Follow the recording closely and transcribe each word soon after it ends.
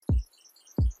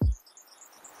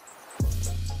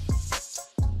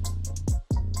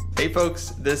Hey folks,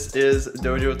 this is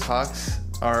Dojo Talks,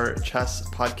 our chess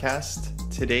podcast.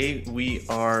 Today we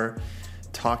are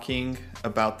talking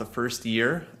about the first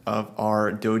year of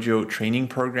our dojo training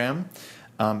program,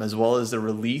 as well as the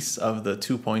release of the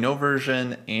 2.0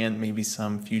 version and maybe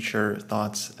some future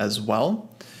thoughts as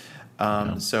well.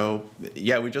 So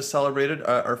we just celebrated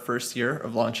our first year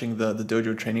of launching the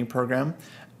dojo training program.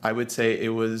 I would say it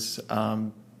was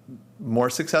more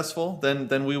successful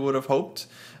than we would have hoped.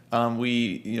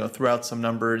 We threw out some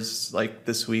numbers like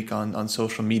this week on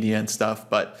social media and stuff,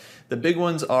 but the big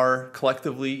ones are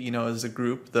collectively, as a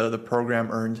group, the program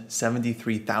earned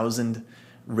 73,000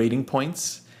 rating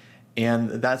points, and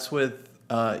that's with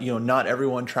not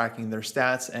everyone tracking their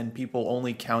stats and people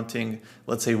only counting,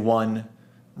 let's say, one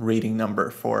rating number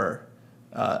for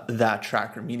that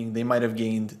tracker, meaning they might have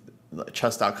gained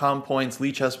chess.com points,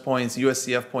 Lichess points,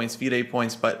 USCF points, FIDE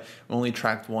points, but only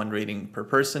tracked one rating per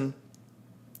person.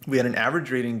 We had an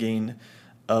average rating gain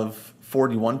of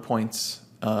 41 points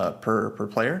per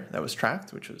player that was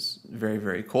tracked, which was very,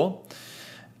 very cool.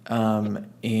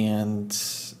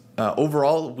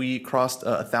 Overall, we crossed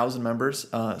 1,000 members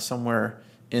somewhere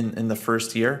in the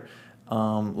first year.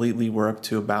 Lately, we're up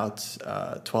to about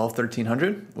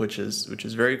 1,300, which is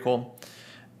very cool.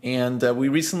 And we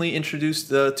recently introduced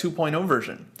the 2.0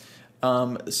 version.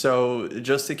 So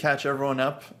just to catch everyone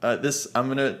up, I'm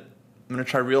gonna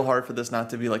try real hard for this not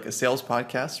to be like a sales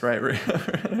podcast, right? We're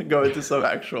gonna go into some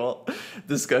actual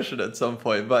discussion at some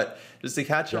point, but just to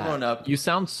catch everyone up. You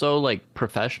sound so like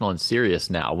professional and serious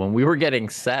now. When we were getting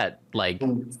set, like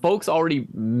folks already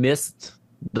missed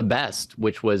the best,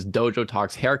 which was Dojo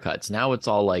Talks haircuts. Now it's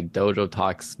all like Dojo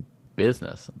Talks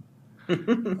business.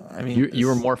 I mean, you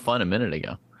were more fun a minute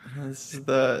ago.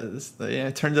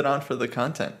 I turned it on for the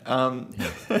content.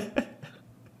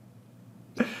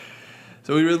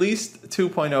 So we released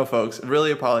 2.0, folks. Really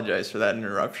apologize for that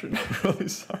interruption. I'm really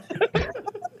sorry.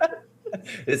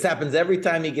 This happens every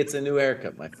time he gets a new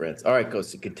haircut, my friends. All right,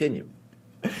 Kosi, continue.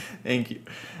 Thank you.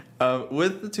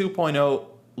 With the 2.0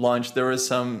 launch, there was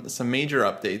some major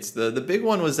updates. The big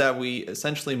one was that we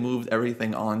essentially moved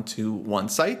everything onto one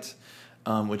site,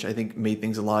 which I think made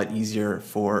things a lot easier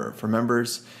for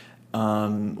members.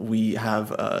 We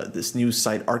have this new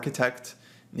site architect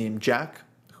named Jack,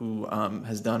 who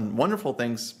has done wonderful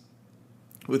things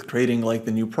with creating like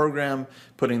the new program,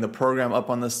 putting the program up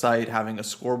on the site, having a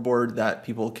scoreboard that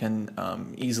people can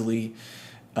easily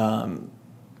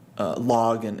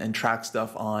log and track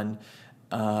stuff on,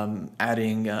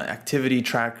 adding activity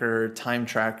tracker, time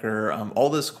tracker, all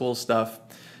this cool stuff.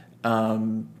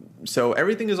 So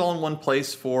everything is all in one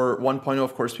place. For 1.0,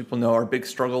 of course, people know our big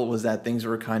struggle was that things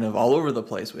were kind of all over the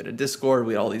place. We had a Discord,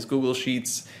 we had all these Google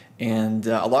Sheets, and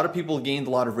a lot of people gained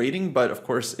a lot of rating, but of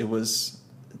course it was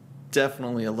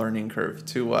definitely a learning curve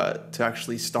to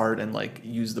actually start and like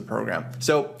use the program.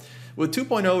 So with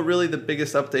 2.0, really the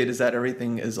biggest update is that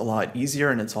everything is a lot easier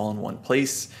and it's all in one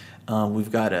place.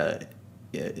 We've got a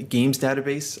games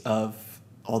database of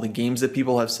all the games that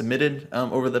people have submitted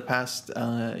over the past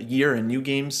year and new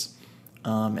games.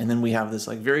 And then we have this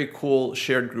like very cool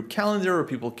shared group calendar where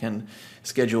people can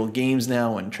schedule games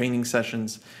now and training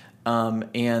sessions.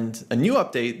 And a new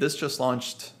update, this just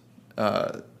launched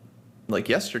like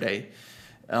yesterday.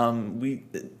 We've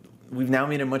now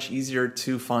made it much easier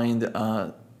to find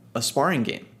a sparring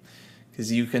game,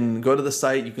 because you can go to the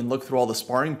site, you can look through all the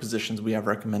sparring positions we have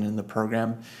recommended in the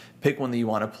program, pick one that you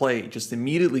want to play, just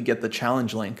immediately get the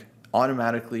challenge link,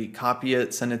 automatically copy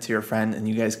it, send it to your friend, and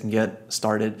you guys can get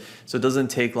started. So it doesn't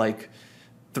take like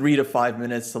 3 to 5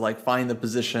 minutes to like find the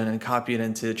position and copy it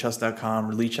into chess.com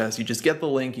or Lichess. You just get the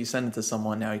link, you send it to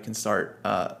someone, now you can start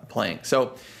playing.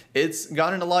 So it's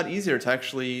gotten a lot easier to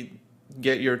actually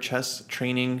get your chess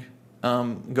training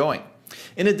going.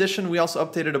 In addition, we also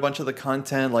updated a bunch of the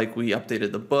content, like we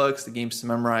updated the books, the games to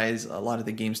memorize, a lot of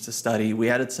the games to study. We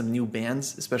added some new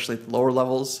bands, especially at the lower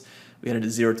levels. We added a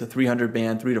 0 to 300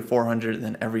 band, 3 to 400, and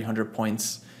then every 100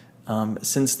 points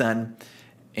since then.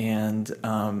 And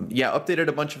updated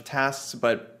a bunch of tasks,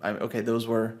 but those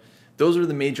were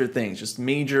the major things, just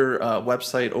major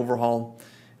website overhaul,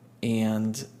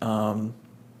 and I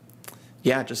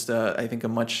think a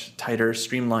much tighter,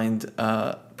 streamlined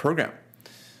program.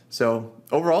 So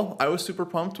overall, I was super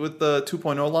pumped with the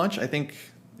 2.0 launch. I think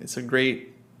it's a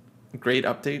great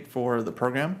update for the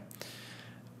program.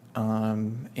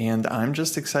 And I'm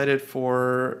just excited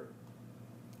for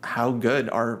how good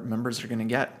our members are going to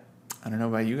get. I don't know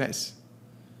about you guys.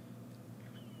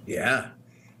 Yeah,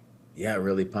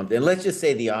 really pumped. And let's just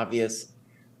say the obvious.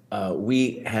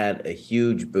 We had a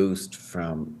huge boost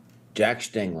from Jack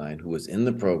Stenglein, who was in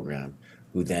the program,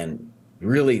 who then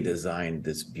really designed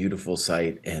this beautiful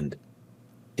site and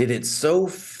did it so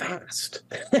fast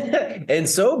and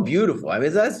so beautiful. I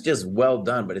mean, that's just well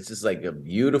done, but it's just like a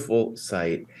beautiful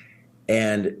site.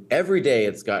 And every day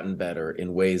it's gotten better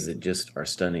in ways that just are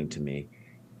stunning to me.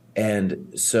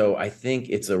 And so I think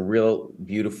it's a real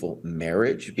beautiful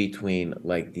marriage between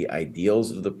like the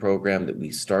ideals of the program that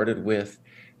we started with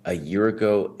a year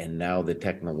ago and now the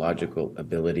technological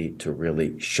ability to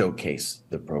really showcase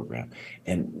the program.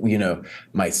 And,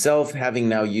 myself having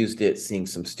now used it, seeing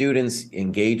some students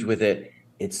engage with it,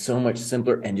 it's so much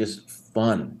simpler and just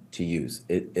fun to use.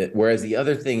 Whereas the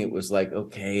other thing, it was like,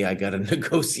 okay, I got to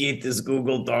negotiate this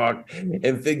Google Doc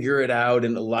and figure it out.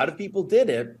 And a lot of people did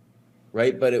it,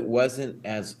 right? But it wasn't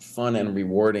as fun and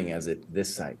rewarding as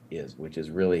this site is, which is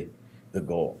really the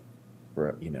goal.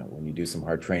 For, when you do some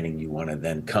hard training, you want to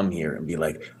then come here and be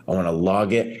like, I want to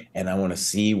log it and I want to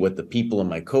see what the people in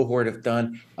my cohort have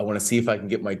done. I want to see if I can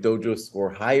get my dojo score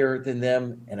higher than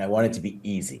them. And I want it to be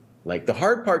easy. Like the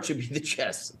hard part should be the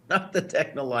chess, not the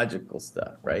technological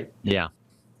stuff, right? Yeah.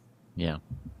 Yeah.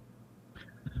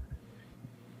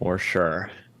 For sure.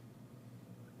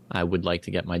 I would like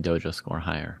to get my dojo score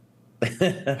higher.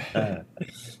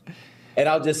 And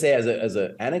I'll just say as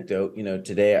an anecdote,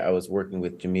 today I was working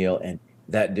with Jamil, and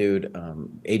that dude,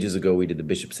 ages ago, we did the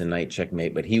bishops and knight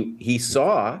checkmate, but he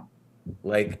saw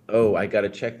like, oh, I got to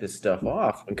check this stuff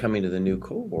off when coming to the new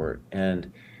cohort,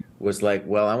 and was like,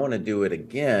 well, I want to do it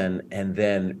again. And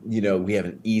then, we have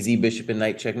an easy bishop and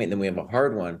knight checkmate, and then we have a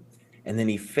hard one. And then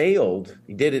he failed.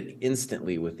 He did it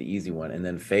instantly with the easy one and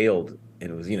then failed. And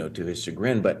it was, to his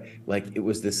chagrin. But like, it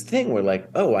was this thing where like,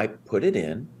 oh, I put it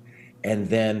in, and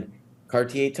then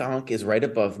Cartier Tonk is right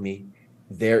above me.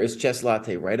 There is Chess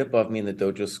Latte right above me in the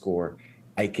dojo score.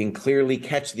 I can clearly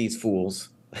catch these fools.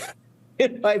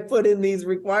 If I put in these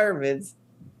requirements,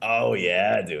 oh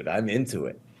yeah, dude, I'm into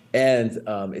it. And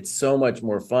it's so much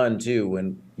more fun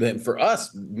too. Then for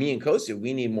us, me and Kostya,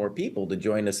 we need more people to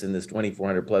join us in this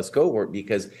 2,400 plus cohort,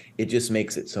 because it just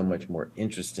makes it so much more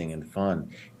interesting and fun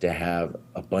to have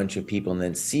a bunch of people and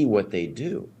then see what they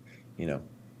do.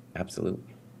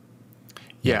 Absolutely.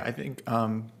 Yeah, I think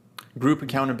group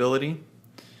accountability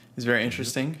is very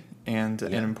interesting and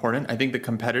important. I think the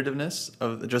competitiveness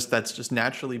of that's just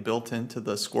naturally built into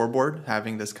the scoreboard,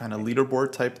 having this kind of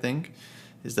leaderboard type thing,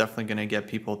 is definitely going to get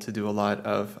people to do a lot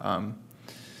of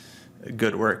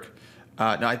good work.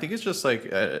 No, I think it's just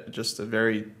like just a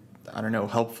very,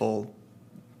 helpful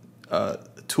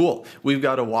tool. We've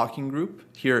got a walking group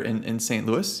here in St.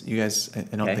 Louis. You guys,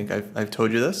 I don't think I've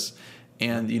told you this,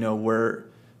 and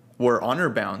we're honor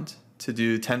bound to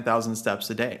do 10,000 steps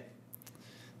a day.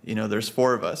 There's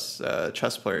 4 of us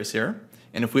chess players here,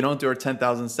 and if we don't do our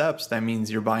 10,000 steps, that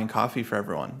means you're buying coffee for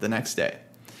everyone the next day.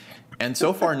 And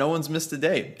so far, no one's missed a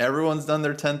day. Everyone's done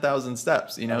their 10,000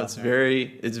 steps. It's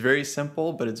very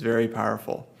simple, but it's very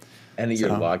powerful. And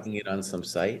you're logging it on some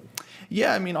site?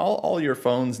 Yeah, I mean, all your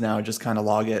phones now just kind of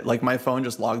log it. Like my phone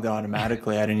just logged it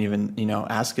automatically. I didn't even,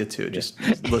 ask it to. Just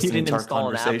listening to our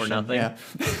conversation. An app or nothing.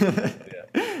 Yeah.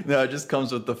 No, it just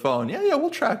comes with the phone. Yeah, we'll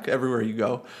track everywhere you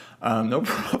go. No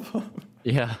problem.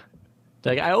 Yeah.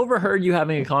 Like, I overheard you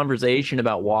having a conversation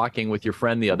about walking with your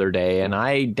friend the other day, and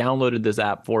I downloaded this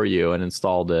app for you and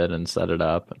installed it and set it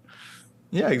up.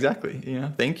 Yeah, exactly.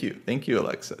 Thank you,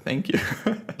 Alexa. Thank you.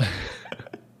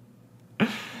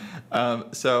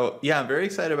 So yeah, I'm very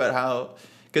excited about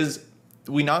because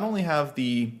we not only have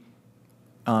the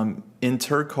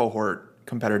inter-cohort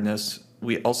competitiveness,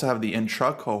 we also have the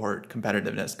intra-cohort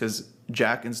competitiveness, because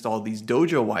Jack installed these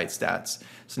dojo-wide stats.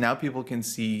 So now people can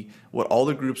see what all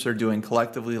the groups are doing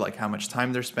collectively, like how much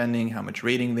time they're spending, how much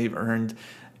rating they've earned,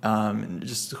 and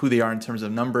just who they are in terms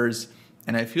of numbers.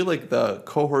 And I feel like the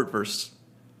cohort versus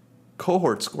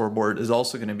cohort scoreboard is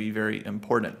also going to be very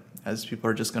important, as people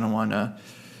are just going to want to,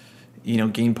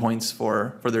 gain points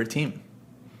for their team.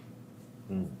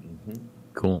 Mm-hmm.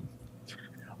 Cool.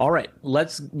 All right,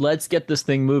 let's get this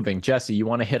thing moving. Jesse, you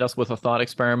want to hit us with a thought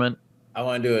experiment? I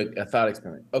want to do a thought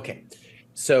experiment. Okay.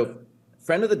 So,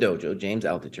 friend of the dojo, James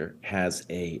Altucher, has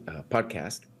a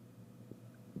podcast.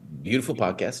 Beautiful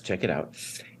podcast. Check it out.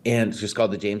 And it's just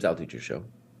called The James Altucher Show.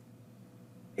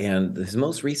 And his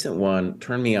most recent one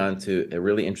turned me on to a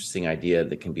really interesting idea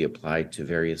that can be applied to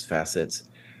various facets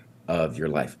of your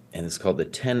life. And it's called the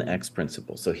 10X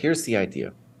principle. So here's the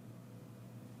idea.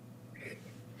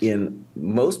 In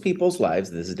most people's lives,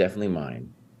 this is definitely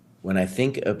mine, when I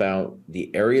think about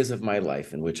the areas of my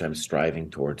life in which I'm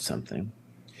striving towards something,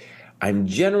 I'm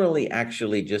generally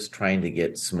actually just trying to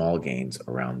get small gains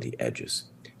around the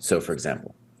edges. So for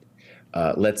example,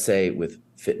 let's say with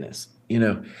fitness,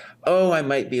 Oh, I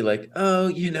might be like,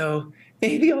 oh,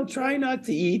 maybe I'll try not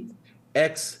to eat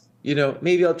X,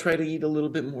 maybe I'll try to eat a little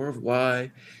bit more of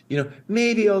Y,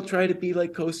 maybe I'll try to be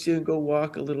like Kostya and go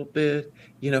walk a little bit,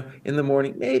 in the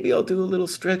morning, maybe I'll do a little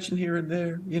stretching here and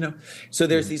there, So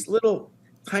there's these little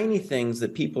tiny things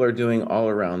that people are doing all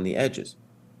around the edges.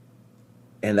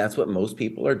 And that's what most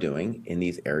people are doing in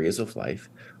these areas of life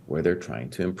where they're trying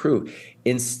to improve.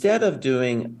 Instead of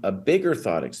doing a bigger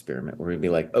thought experiment, where we'd be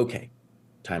like, okay,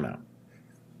 time out.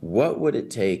 What would it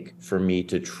take for me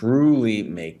to truly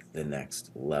make the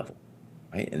next level,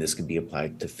 right? And this could be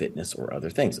applied to fitness or other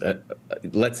things.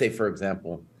 Let's say, for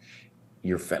example,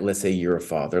 let's say you're a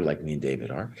father like me and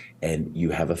David are, and you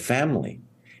have a family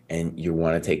and you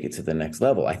want to take it to the next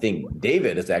level. I think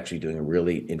David is actually doing a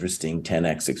really interesting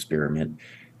 10X experiment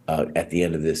at the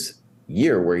end of this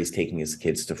year where he's taking his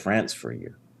kids to France for a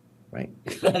year, right?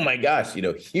 Oh my gosh,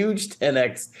 huge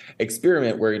 10X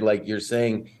experiment where you're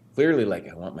saying clearly,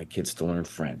 I want my kids to learn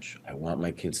French. I want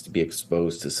my kids to be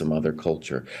exposed to some other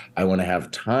culture. I want to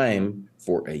have time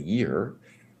for a year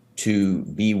to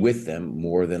be with them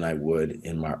more than I would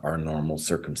in our normal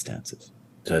circumstances.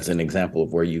 So that's an example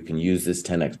of where you can use this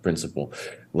 10X principle,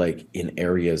 in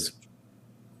areas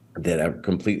that are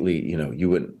completely, you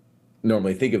wouldn't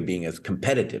normally think of being as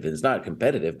competitive. It's not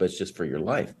competitive, but it's just for your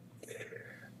life.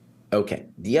 Okay.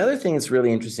 The other thing that's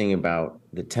really interesting about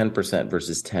the 10%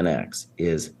 versus 10X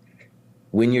is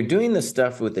when you're doing the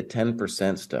stuff with the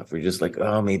 10% stuff, we're just like,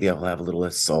 oh, maybe I'll have a little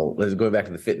less salt. Let's go back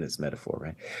to the fitness metaphor,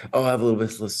 right? Oh, I'll have a little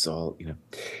bit less salt,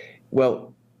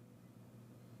 Well,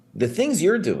 the things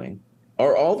you're doing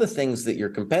are all the things that your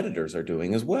competitors are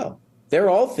doing as well. They're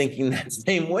all thinking that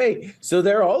same way. So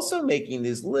they're also making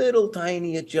these little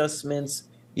tiny adjustments,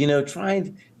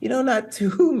 trying, not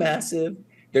too massive.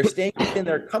 They're staying within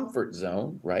their comfort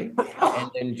zone, right?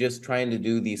 And then just trying to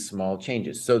do these small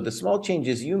changes. So the small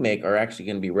changes you make are actually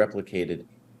going to be replicated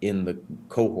in the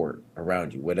cohort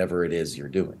around you, whatever it is you're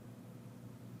doing,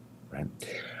 right?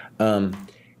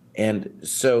 And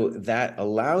so that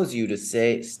allows you to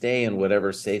stay in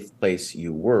whatever safe place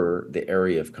you were, the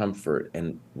area of comfort,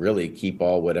 and really keep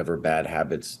all whatever bad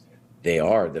habits they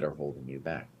are that are holding you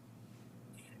back.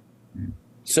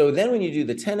 So then when you do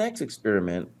the 10X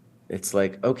experiment, it's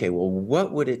like, okay, well,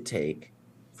 what would it take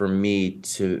for me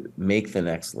to make the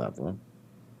next level?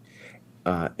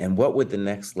 And what would the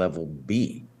next level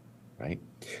be, right?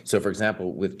 So for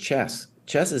example, with chess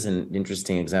is an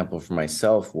interesting example for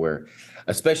myself where,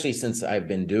 especially since I've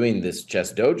been doing this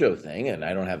Chess Dojo thing and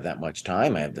I don't have that much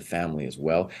time, I have the family as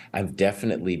well, I've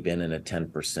definitely been in a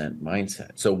 10%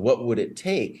 mindset. So what would it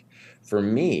take for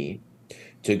me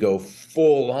to go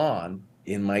full on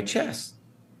in my chess,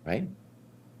 right?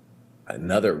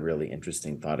 Another really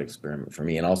interesting thought experiment for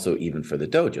me, and also even for the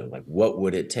dojo, what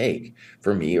would it take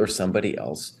for me or somebody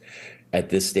else at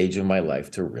this stage of my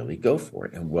life to really go for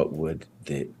it? And what would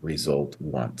the result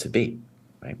want to be,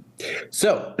 right?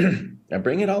 So I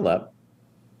bring it all up,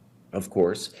 of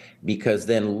course, because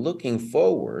then looking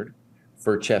forward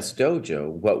for Chess Dojo,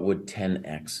 what would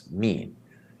 10X mean?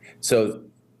 So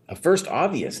a first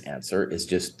obvious answer is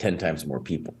just 10 times more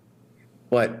people.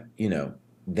 But,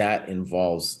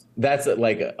 that's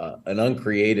like an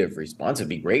uncreative response. It'd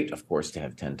be great, of course, to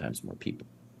have 10 times more people,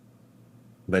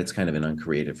 but it's kind of an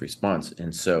uncreative response.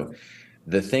 And so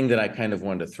the thing that I kind of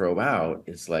wanted to throw out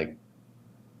is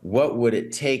what would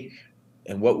it take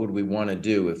and what would we want to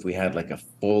do if we had a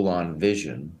full-on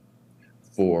vision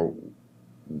for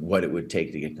what it would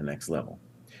take to get to the next level?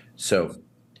 So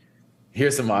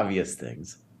here's some obvious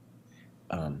things.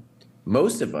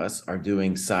 Most of us are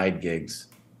doing side gigs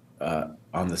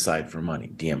on the side for money.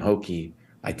 DM Hokie,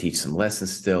 I teach some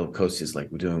lessons still. Kostya's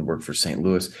we're doing work for St.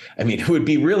 Louis. I mean, it would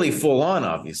be really full on,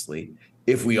 obviously,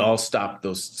 if we all stopped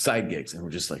those side gigs and we're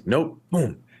just nope,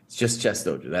 boom, it's just Chess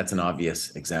Dojo. That's an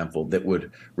obvious example that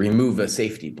would remove a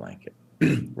safety blanket,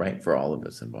 right, for all of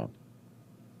us involved.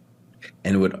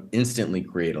 And it would instantly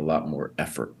create a lot more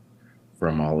effort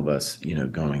from all of us,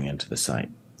 going into the site.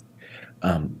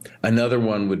 Another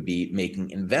one would be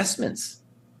making investments,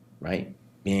 right?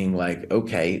 Being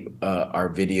okay, our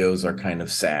videos are kind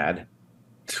of sad.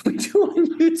 We do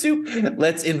on YouTube.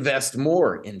 Let's invest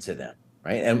more into them,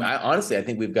 right? And honestly, I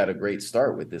think we've got a great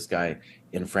start with this guy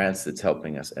in France that's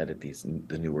helping us edit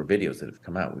the newer videos that have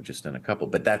come out. We've just done a couple,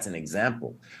 but that's an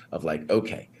example of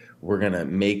okay, we're going to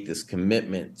make this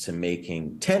commitment to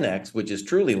making 10X, which is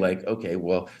truly okay,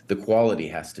 well, the quality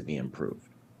has to be improved.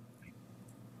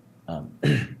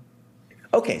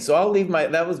 Okay, so I'll leave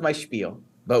that was my spiel.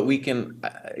 But we can,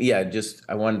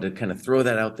 I wanted to kind of throw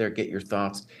that out there, get your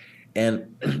thoughts.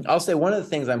 And I'll say one of the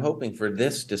things I'm hoping for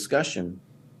this discussion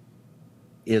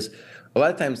is a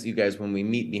lot of times, you guys, when we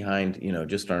meet behind,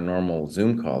 just our normal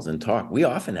Zoom calls and talk, we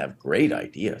often have great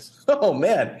ideas. Oh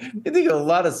man, you think of a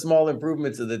lot of small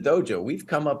improvements of the dojo. We've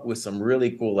come up with some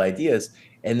really cool ideas,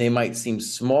 and they might seem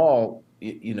small,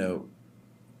 in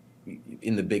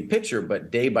the big picture,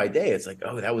 but day by day, it's like,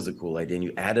 oh, that was a cool idea. And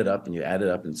you add it up and you add it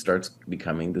up, and it starts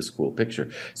becoming this cool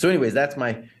picture. So anyways, that's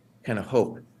my kind of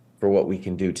hope for what we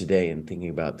can do today in thinking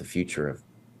about the future of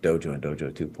Dojo and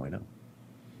Dojo 2.0.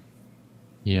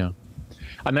 Yeah.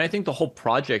 I mean, I think the whole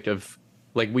project of,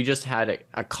 like, we just had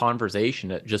a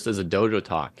conversation just as a dojo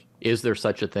talk. Is there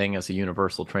such a thing as a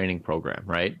universal training program,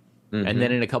 right? Mm-hmm. And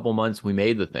then in a couple months, we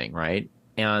made the thing, right?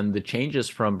 And the changes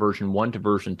from version 1 to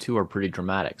version 2 are pretty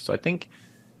dramatic. So I think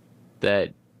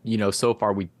that, so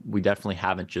far we definitely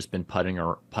haven't just been puttering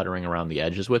around the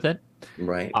edges with it.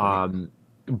 Right.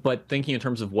 But thinking in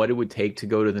terms of what it would take to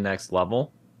go to the next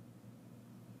level,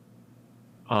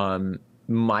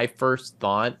 my first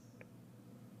thought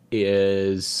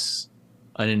is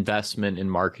an investment in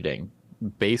marketing.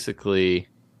 Basically,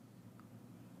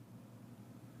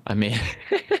 I mean,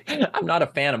 I'm not a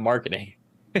fan of marketing.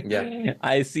 Yeah.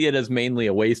 I see it as mainly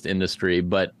a waste industry,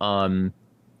 but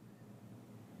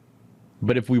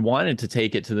if we wanted to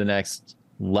take it to the next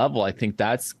level, I think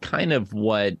that's kind of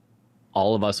what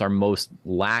all of us are most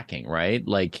lacking, right?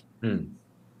 Like, and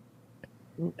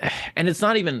it's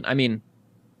not even, I mean,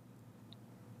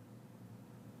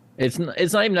 it's not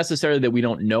even necessarily that we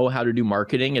don't know how to do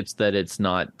marketing. It's that it's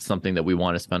not something that we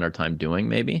want to spend our time doing,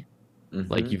 maybe.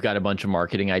 Mm-hmm. Like, you've got a bunch of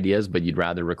marketing ideas, but you'd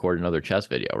rather record another chess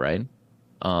video, right?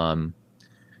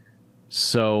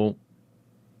 So,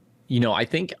 I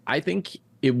think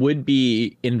it would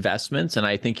be investments, and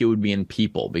I think it would be in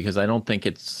people, because I don't think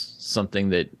it's something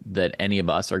that any of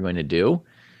us are going to do,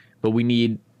 but we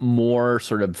need more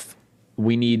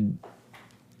we need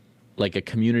like a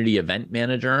community event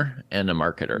manager and a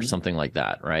marketer, mm-hmm. something like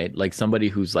that, right? Like somebody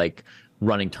who's like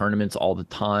running tournaments all the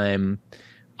time,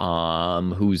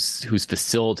 who's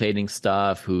facilitating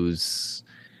stuff, who's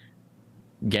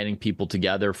getting people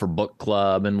together for book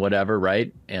club and whatever,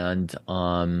 right? And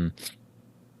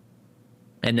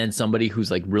then somebody who's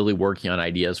like really working on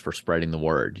ideas for spreading the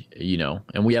word,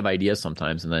 and we have ideas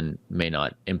sometimes and then may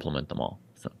not implement them all.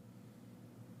 So.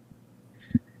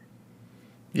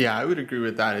 Yeah, I would agree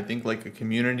with that. I think like a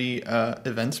community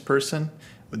events person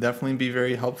would definitely be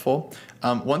very helpful.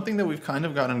 One thing that we've kind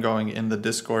of gotten going in the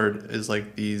Discord is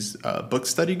like these book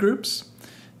study groups.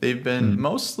 They've been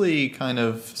mostly kind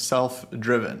of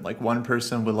self-driven. Like one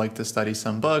person would like to study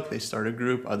some book, they start a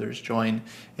group, others join.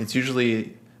 It's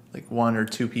usually like 1 or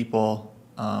 2 people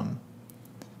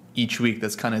each week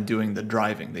that's kind of doing the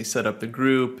driving. They set up the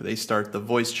group, they start the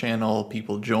voice channel,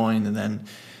 people join, and then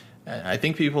I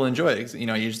think people enjoy it.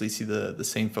 I usually see the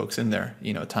same folks in there,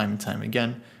 time and time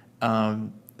again.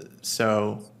 That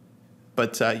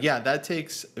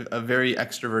takes a very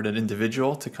extroverted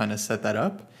individual to kind of set that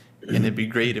up. And it'd be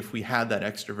great if we had that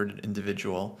extroverted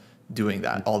individual doing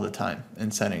that all the time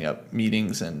and setting up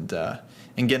meetings and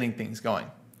getting things going.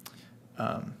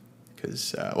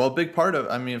 Because a big part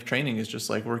of training is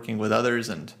just like working with others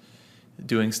and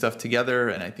doing stuff together.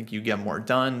 And I think you get more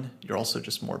done. You're also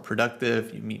just more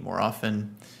productive. You meet more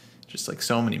often. Just like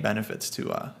so many benefits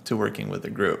to working with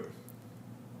a group.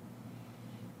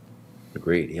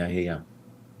 Agreed. Yeah.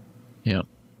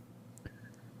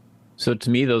 So to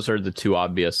me, those are the two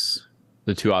obvious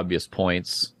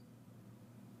points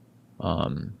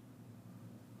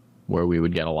where we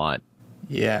would get a lot.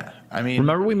 Yeah, I mean,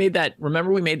 remember we made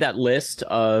that list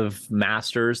of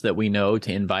masters that we know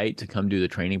to invite to come do the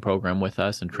training program with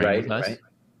us and train with us,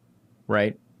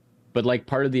 right? But like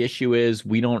part of the issue is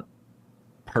we don't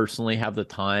personally have the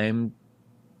time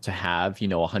to have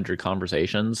 100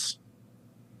 conversations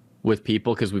with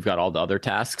people because we've got all the other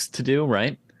tasks to do,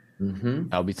 right? Mm-hmm.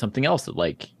 That would be something else that,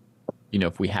 like,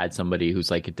 if we had somebody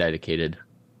who's like a dedicated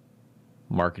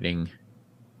marketing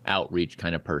outreach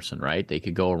kind of person, right? They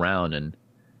could go around and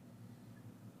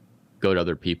go to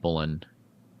other people and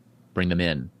bring them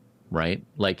in, right?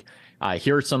 Like,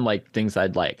 here are some like things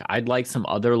I'd like some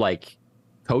other like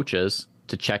coaches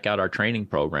to check out our training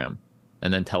program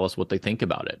and then tell us what they think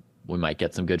about it. We might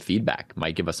get some good feedback,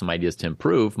 might give us some ideas to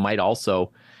improve, might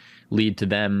also lead to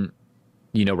them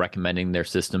recommending their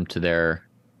system to their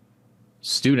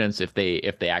students if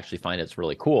they actually find it's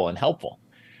really cool and helpful.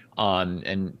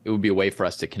 And it would be a way for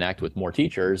us to connect with more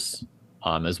teachers,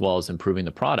 as well as improving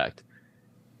the product.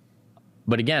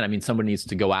 But again, somebody needs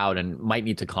to go out and might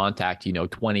need to contact,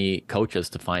 20 coaches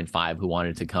to find 5 who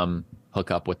wanted to come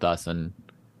hook up with us and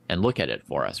look at it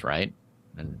for us, right?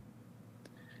 And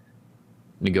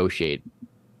negotiate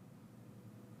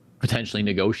potentially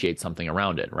negotiate something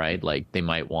around it, right? Like they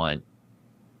might want,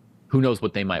 who knows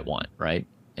what they might want, right?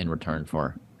 In return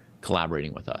for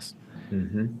collaborating with us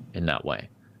in that way.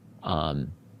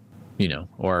 You know,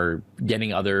 or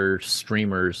getting other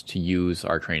streamers to use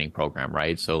our training program,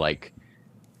 right? So like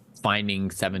finding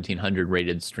 1700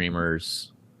 rated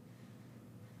streamers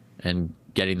and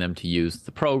getting them to use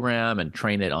the program and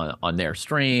train it on their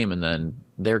stream, and then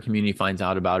their community finds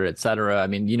out about it, etc. I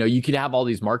mean, you know, you could have all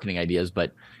these marketing ideas,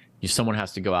 but someone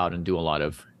has to go out and do a lot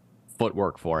of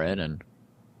footwork for it. And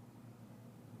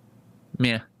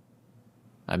yeah,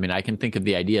 I mean, I can think of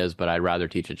the ideas, but I'd rather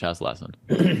teach a chess lesson.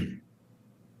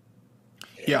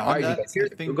 Yeah, All right, that, you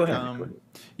guys, go ahead.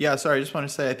 Yeah, sorry, I just want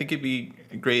to say I think it'd be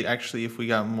great actually if we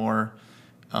got more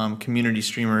community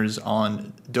streamers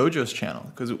on Dojo's channel,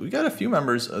 because we got a few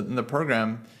members in the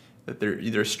program that they're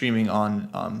either streaming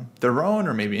on their own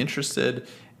or maybe interested,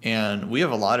 and we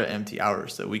have a lot of empty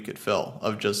hours that we could fill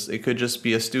of just, it could just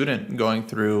be a student going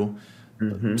through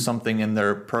something in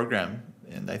their program,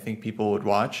 and I think people would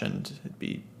watch and it'd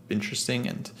be interesting.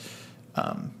 And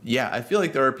yeah, I feel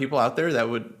like there are people out there that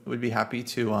would be happy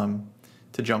to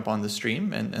jump on the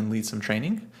stream and lead some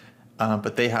training,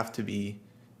 but they have to be,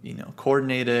 you know,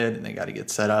 coordinated, and they got to get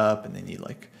set up, and they need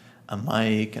like a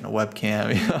mic and a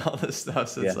webcam, you know, all this stuff.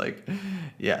 So it's like,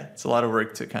 yeah, it's a lot of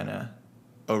work to kind of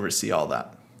oversee all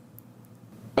that.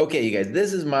 Okay, you guys,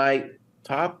 this is my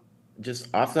top, just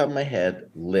off the top of my head,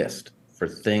 list for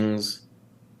things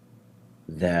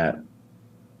that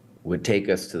would take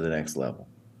us to the next level.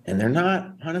 And they're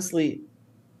not, honestly,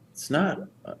 it's not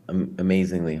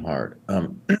amazingly hard.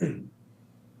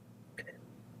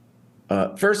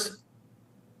 First,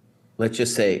 let's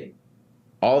just say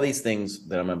all these things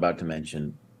that I'm about to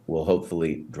mention will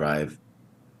hopefully drive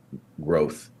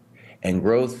growth. And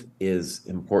growth is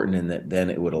important in that then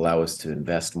it would allow us to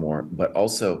invest more. But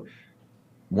also,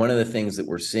 one of the things that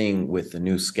we're seeing with the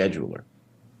new scheduler,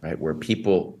 right, where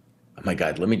people, oh my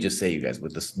God, let me just say, you guys,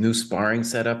 with this new sparring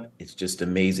setup, it's just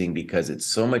amazing because it's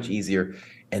so much easier.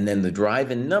 And then the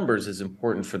drive in numbers is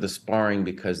important for the sparring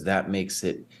because that makes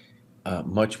it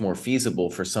much more feasible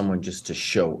for someone just to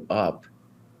show up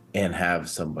and have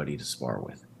somebody to spar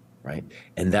with, right?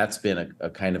 And that's been a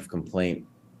kind of complaint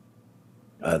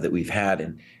that we've had,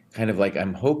 and kind of like,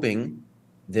 I'm hoping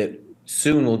that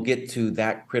soon we'll get to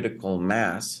that critical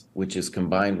mass, which is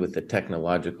combined with the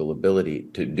technological ability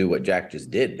to do what Jack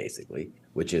just did, basically,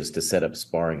 which is to set up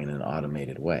sparring in an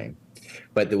automated way.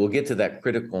 But that we'll get to that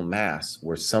critical mass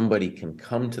where somebody can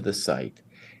come to the site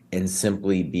and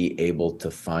simply be able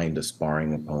to find a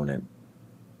sparring opponent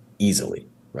easily,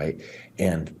 right?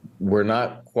 And we're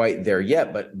not quite there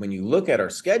yet, but when you look at our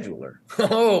scheduler,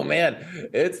 oh man,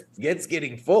 it's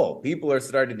getting full. People are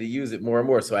starting to use it more and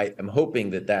more. So I'm hoping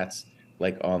that that's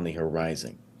like on the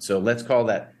horizon. So let's call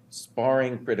that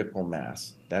sparring critical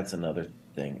mass. That's another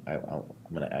thing I'm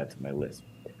going to add to my list.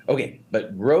 Okay,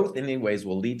 but growth in any ways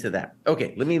will lead to that.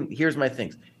 Okay, here's my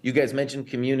things. You guys mentioned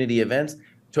community events.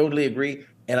 Totally agree.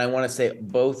 And I want to say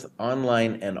both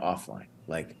online and offline.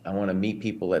 Like, I want to meet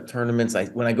people at tournaments.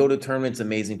 When I go to tournaments,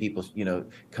 amazing people, you know,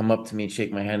 come up to me and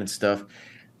shake my hand and stuff.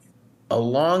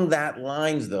 Along that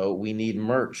lines, though, we need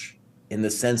merch in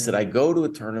the sense that I go to a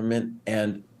tournament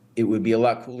and it would be a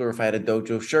lot cooler if I had a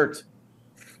dojo shirt.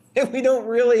 And we don't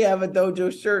really have a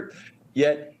dojo shirt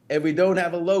yet, and we don't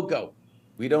have a logo.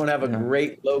 We don't have a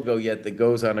great logo yet that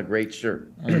goes on a great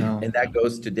shirt. And that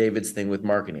goes to David's thing with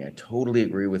marketing. I totally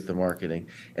agree with the marketing.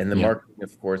 And the marketing,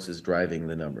 of course, is driving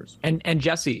the numbers. And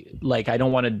Jesse, like, I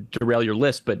don't want to derail your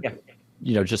list, but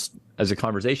you know, just as a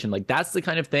conversation, like, that's the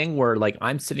kind of thing where, like,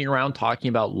 I'm sitting around talking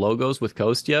about logos with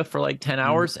Kostya for like 10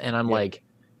 hours, and I'm like,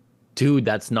 dude,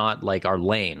 that's not like our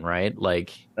lane, right?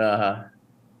 Like,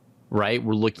 right?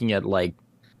 We're looking at like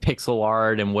pixel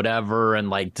art and whatever,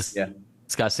 and like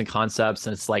discussing concepts,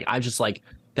 and it's like, I just like,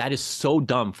 that is so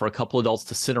dumb for a couple adults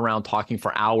to sit around talking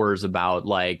for hours about,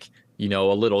 like, you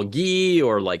know, a little gi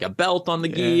or like a belt on the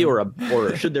gi or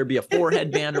should there be a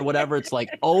forehead band or whatever. It's like,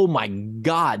 oh my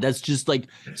God, that's just like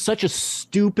such a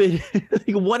stupid, like,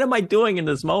 what am I doing in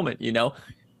this moment, you know?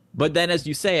 But then, as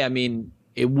you say, I mean,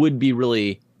 it would be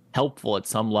really helpful at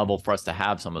some level for us to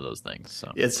have some of those things.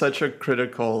 So it's such a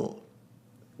critical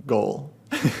goal.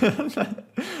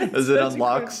 As it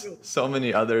unlocks so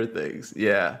many other things.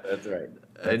 Yeah, that's right.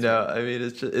 I know. Right. I mean,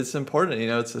 it's important. You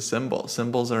know, it's a symbol.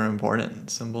 Symbols are important.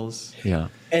 Symbols. Yeah.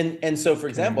 And so, for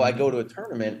example, I go to a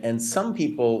tournament, and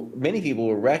many people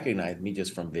will recognize me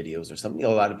just from videos or something. A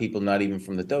lot of people, not even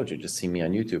from the dojo, just see me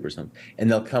on YouTube or something, and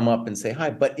they'll come up and say hi.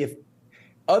 But if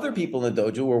other people in the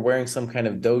dojo were wearing some kind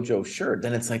of dojo shirt,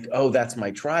 then it's like, oh, that's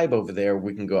my tribe over there.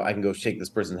 I can go shake this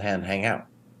person's hand, hang out.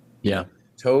 Yeah.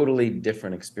 Totally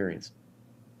different experience.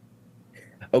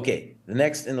 Okay, the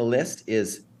next in the list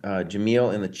is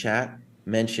Jamil in the chat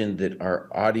mentioned that our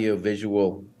audio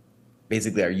visual,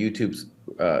 basically our YouTube's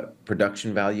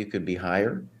production value could be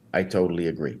higher. I totally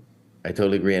agree.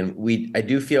 And I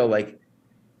do feel like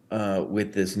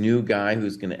with this new guy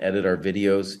who's going to edit our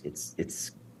videos,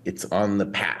 it's on the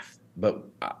path. But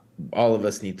all of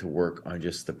us need to work on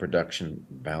just the production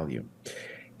value.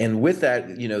 And with that,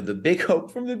 the big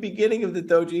hope from the beginning of the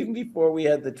dojo, even before we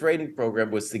had the training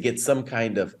program, was to get some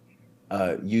kind of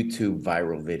YouTube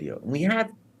viral video. And we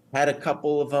had a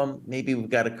couple of them. Maybe we've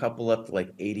got a couple up to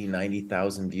like 80,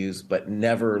 90,000 views, but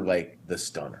never like the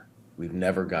stunner. We've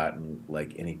never gotten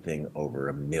like anything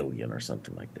over 1 million or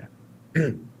something like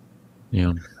that.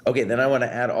 Yeah. Okay, then I want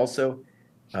to add also,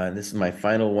 and this is my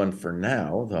final one for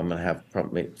now, though I'm going to have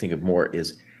probably think of more,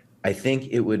 is I think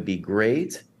it would be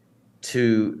great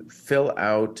to fill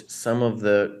out some of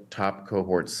the top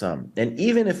cohorts some. And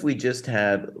even if we just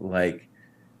had like,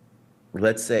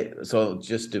 let's say, so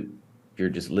just to, if you're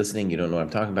just listening, you don't know what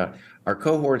I'm talking about, our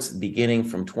cohorts beginning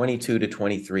from 22 to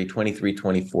 23, 23,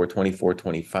 24, 24,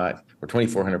 25, or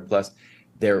 2,400 plus,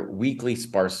 they're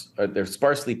they're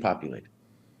sparsely populated.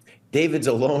 David's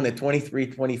alone at 23,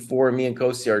 24. Me and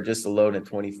Kostya are just alone at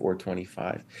 24,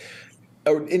 25.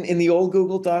 In the old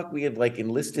Google Doc, we had like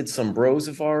enlisted some bros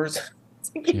of ours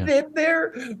to get in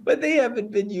there, but they haven't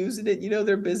been using it.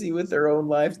 They're busy with their own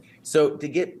lives. So to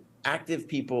get active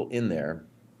people in there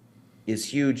is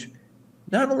huge,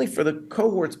 not only for the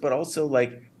cohorts, but also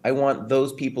like I want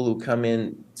those people who come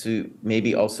in to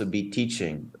maybe also be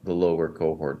teaching the lower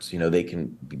cohorts. They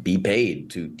can be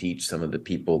paid to teach some of the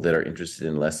people that are interested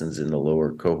in lessons in the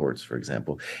lower cohorts, for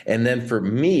example. And then for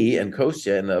me and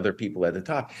Kostya and the other people at the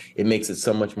top, it makes it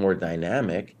so much more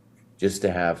dynamic just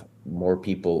to have more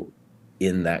people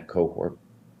in that cohort.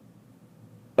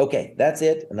 Okay, that's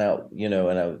it. Now,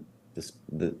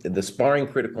 the sparring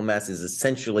critical mass is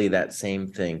essentially that same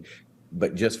thing,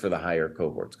 but just for the higher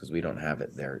cohorts, because we don't have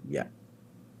it there yet.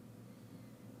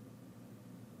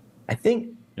 I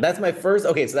think that's my first,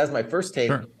 so that's my first take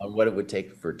on what it would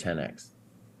take for 10X.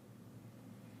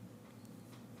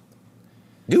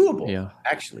 Doable,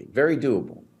 actually, very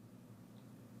doable.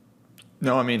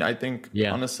 No, I mean, I think,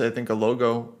 honestly, I think a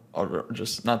logo, or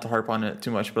just not to harp on it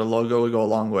too much, but a logo would go a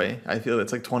long way. I feel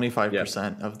it's like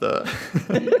 25% of the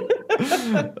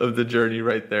of the journey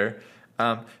right there.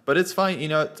 But it's fine,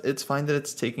 it's fine that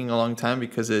it's taking a long time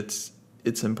because it's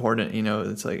important,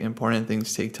 it's like important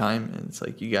things take time, and it's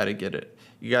like you got to get it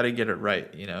right,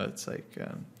 it's like you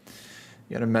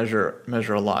got to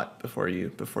measure a lot before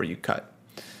you cut.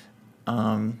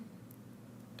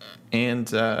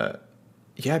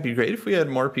 It'd be great if we had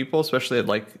more people, especially at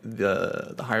like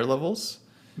the higher levels,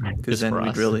 because then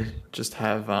we'd really just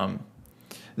have I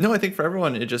think for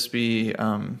everyone it'd just be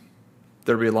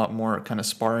there'd be a lot more kind of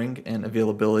sparring and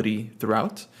availability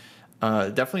throughout.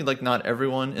 Definitely, like, not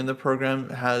everyone in the program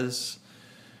has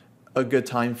a good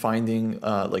time finding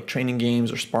like training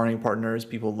games or sparring partners.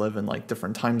 People live in like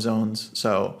different time zones.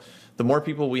 So the more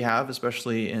people we have,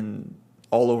 especially in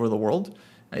all over the world,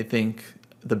 I think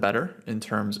the better in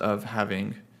terms of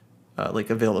having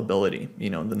like availability, the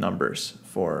numbers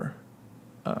for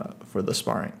the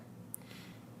sparring.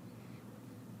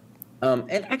 And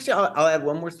actually, I'll add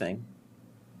one more thing.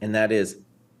 And that is,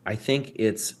 I think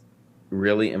it's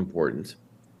really important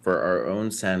for our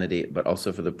own sanity, but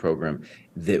also for the program,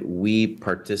 that we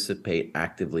participate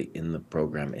actively in the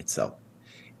program itself,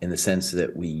 in the sense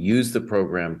that we use the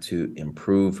program to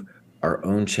improve our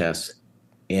own chess.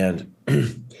 And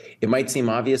it might seem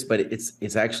obvious, but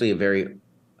it's actually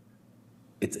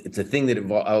it's a thing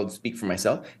that I'll speak for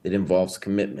myself, that involves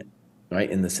commitment,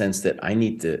 right? In the sense that I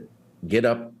need to get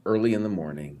up early in the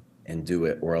morning and do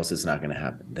it, or else it's not going to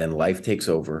happen. Then life takes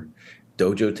over,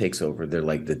 dojo takes over. They're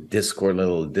like the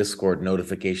little Discord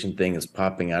notification thing is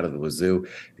popping out of the wazoo.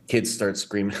 The kids start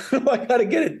screaming, I got to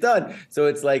get it done. So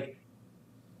it's like,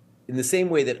 in the same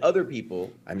way that other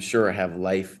people, I'm sure, have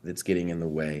life that's getting in the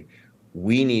way,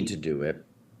 we need to do it.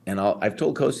 And I've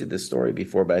told Kostya this story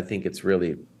before, but I think it's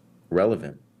really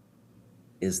relevant,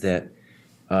 is that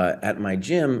at my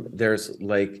gym, there's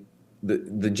like,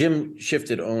 the gym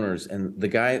shifted owners, and the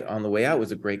guy on the way out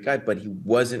was a great guy, but he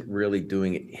wasn't really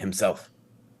doing it himself.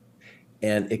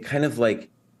 And it kind of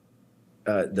like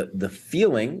the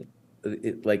feeling,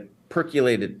 it like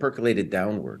percolated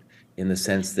downward, in the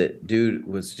sense that dude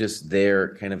was just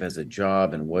there kind of as a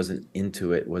job and wasn't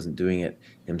into it, wasn't doing it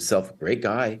himself. Great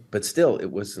guy, but still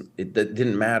it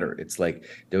didn't matter. It's like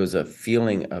there was a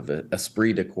feeling of a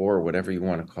esprit de corps, whatever you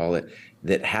want to call it,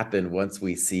 that happened once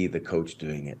we see the coach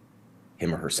doing it,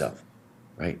 him or herself,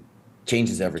 right?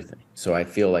 changes everything. So I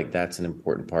feel like that's an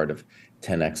important part of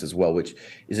 10X as well, which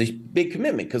is a big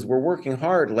commitment because we're working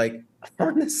hard, like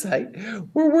on the site,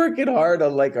 we're working hard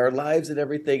on like our lives and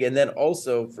everything. And then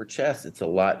also for chess, it's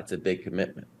a big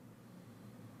commitment.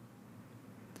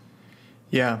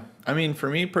 Yeah. I mean, for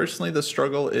me personally, the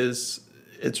struggle is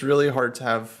it's really hard to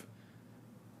have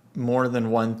more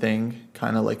than one thing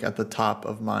kind of like at the top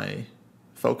of my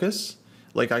focus.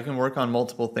 Like I can work on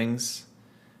multiple things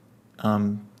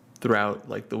throughout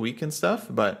like the week and stuff,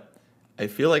 but I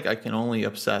feel like I can only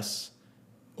obsess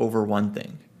over one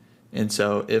thing. And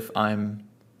so if I'm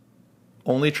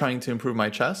only trying to improve my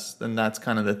chess, then that's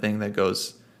kind of the thing that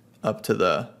goes up to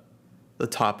the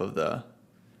top of the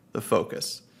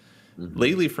focus. Mm-hmm.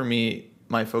 Lately for me,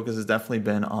 my focus has definitely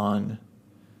been on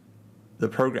the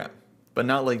program, but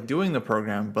not like doing the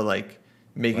program, but like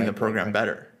making the program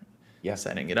better. Yeah.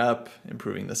 Setting it up,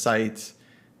 improving the site,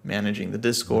 managing the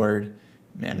Discord,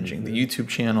 managing the YouTube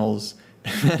channels,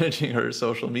 managing our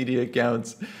social media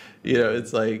accounts. You know,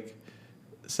 it's like,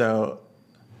 so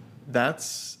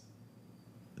that's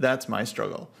my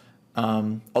struggle.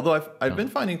 Although I've been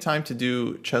finding time to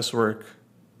do chess work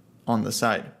on the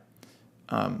side,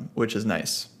 which is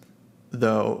nice.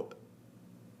 Though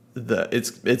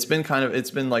it's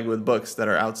been like with books that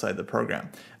are outside the program.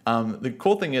 The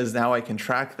cool thing is now I can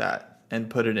track that and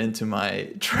put it into my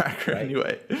tracker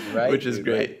anyway, which is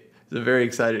great. Right. So I'm very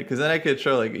excited because then I could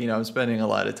show like, you know, I'm spending a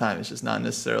lot of time. It's just not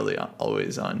necessarily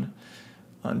always on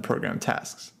program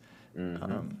tasks.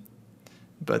 Mm-hmm.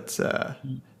 But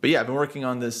yeah, I've been working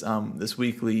on this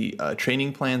weekly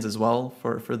training plans as well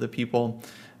for the people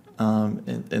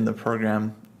in the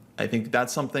program. I think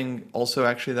that's something also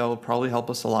actually that will probably help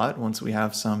us a lot once we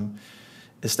have some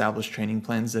established training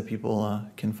plans that people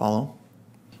can follow.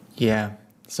 Yeah,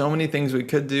 so many things we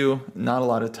could do, not a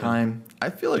lot of time. I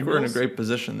feel like we're in a great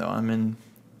position though.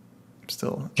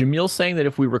 Jamil's saying that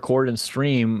if we record and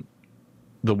stream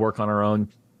the work on our own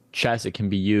chess, it can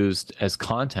be used as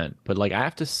content. But like I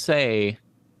have to say,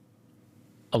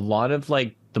 a lot of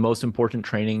like the most important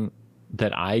training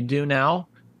that I do now,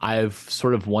 I've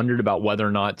sort of wondered about whether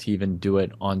or not to even do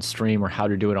it on stream or how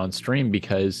to do it on stream,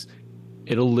 because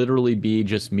it'll literally be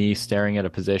just me staring at a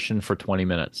position for 20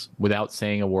 minutes without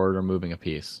saying a word or moving a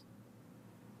piece.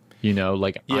 You know,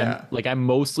 like I'm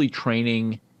mostly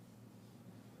training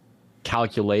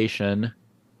calculation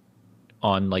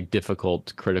on like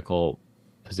difficult critical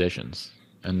positions.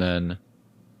 And then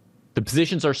the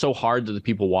positions are so hard that the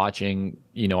people watching,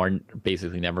 you know, are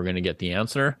basically never going to get the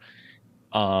answer.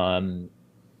 And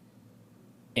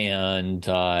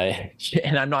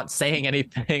I'm not saying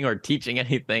anything or teaching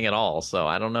anything at all, so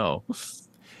I don't know.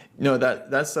 No,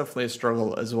 that's definitely a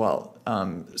struggle as well.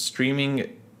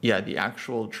 Streaming, the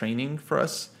actual training for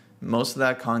us, most of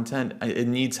that content, it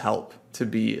needs help to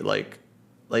be like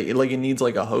it needs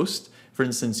like a host. For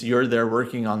instance, you're there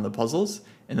working on the puzzles,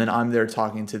 and then I'm there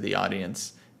talking to the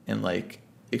audience and like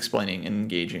explaining and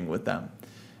engaging with them.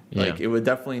 Yeah. Like it would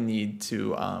definitely need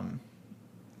to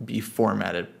be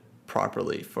formatted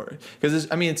properly because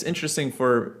it's interesting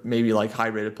for maybe like high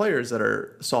rated players that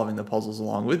are solving the puzzles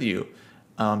along with you,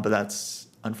 but that's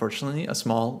unfortunately a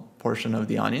small portion of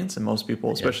the audience, and most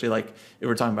people, especially like if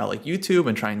we're talking about like YouTube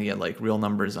and trying to get like real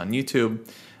numbers on YouTube,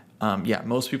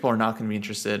 most people are not going to be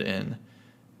interested in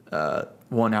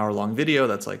 1 hour long video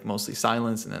that's like mostly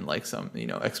silence and then like some, you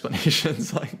know,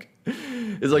 explanations. Like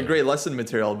it's like great lesson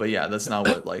material, but that's not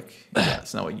what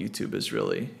it's not what YouTube is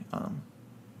really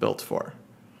built for.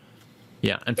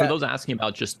 Yeah, and for those asking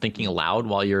about just thinking aloud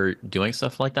while you're doing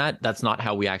stuff like that, that's not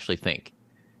how we actually think.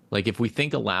 Like if we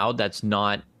think aloud, that's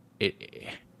not it.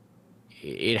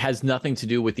 It has nothing to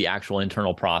do with the actual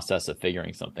internal process of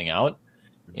figuring something out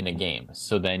in a game.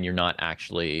 So then you're not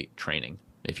actually training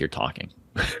if you're talking.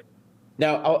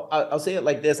 Now, I'll say it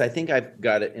like this. I think I've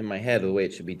got it in my head the way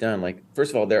it should be done. Like, first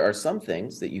of all, there are some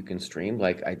things that you can stream.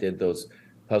 Like I did those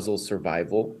puzzle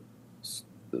survival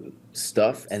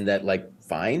stuff, and that like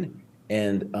fine.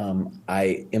 And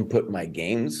I input my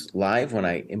games live when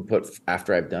I input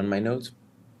after I've done my notes.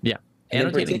 Yeah,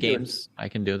 annotating games I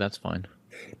can do. That's fine.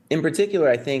 In particular,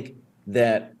 I think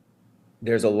that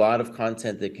there's a lot of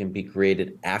content that can be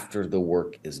created after the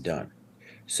work is done.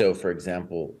 So, for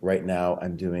example, right now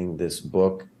I'm doing this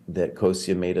book that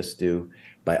Kosya made us do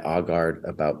by Agard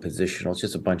about positional. It's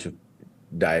just a bunch of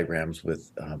diagrams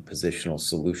with positional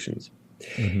solutions.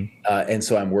 Mm-hmm. And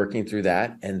so I'm working through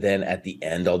that. And then at the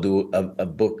end, I'll do a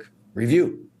book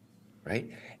review, right?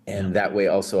 And that way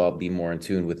also I'll be more in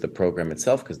tune with the program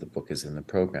itself because the book is in the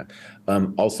program.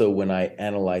 Also, when I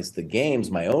analyze the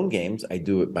games, my own games, I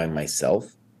do it by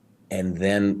myself. and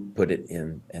then put it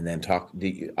in, and then talk.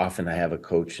 Often I have a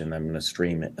coach, and I'm going to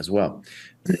stream it as well.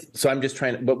 So I'm just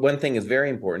trying. But one thing is very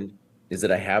important is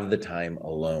that I have the time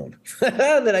alone.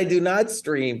 That I do not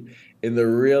stream in the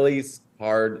really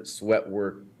hard sweat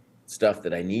work stuff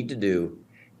that I need to do.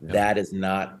 Yep. That is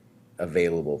not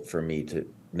available for me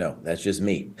to. No, that's just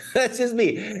me. That's just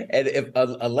me. And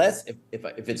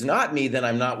if it's not me, then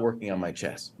I'm not working on my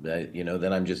chess.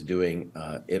 Then I'm just doing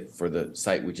it for the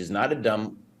site, which is not a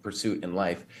dumb pursuit in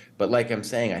life. But like I'm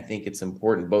saying, I think it's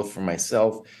important both for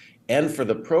myself and for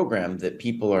the program that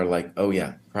people are like, oh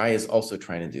yeah, Pry is also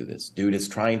trying to do this. Dude is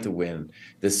trying to win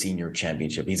the senior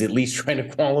championship. He's at least trying to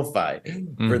qualify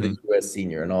for the US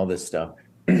senior and all this stuff.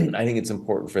 I think it's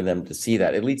important for them to see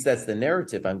that. At least that's the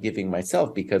narrative I'm giving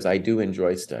myself, because I do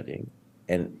enjoy studying,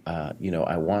 and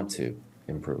I want to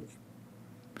improve.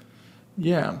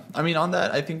 Yeah, I mean, on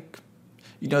that, I think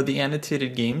the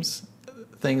annotated games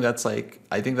thing.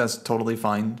 I think that's totally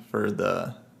fine for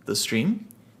the stream,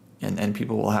 and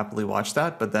people will happily watch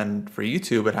that. But then for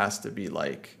YouTube, it has to be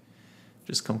like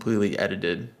just completely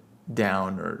edited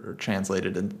down or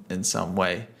translated in some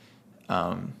way.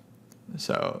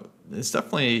 So it's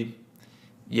definitely,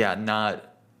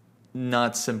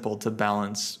 not simple to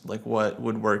balance like what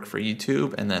would work for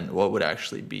YouTube and then what would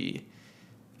actually be,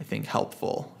 I think,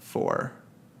 helpful for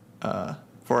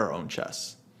our own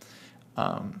chess.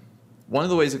 One of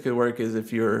the ways it could work is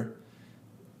if you're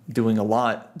doing a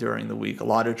lot during the week, a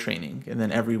lot of training, and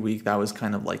then every week that was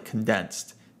kind of like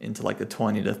condensed into like a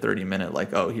 20 to 30 minute,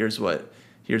 like, oh, here's what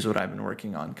I've been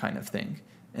working on kind of thing.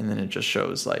 And then it just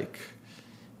shows like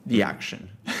the action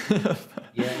of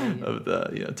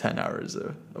the 10 hours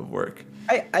of work.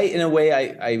 I in a way,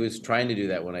 I was trying to do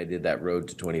that when I did that road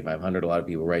to 2,500. A lot of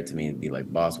people write to me and be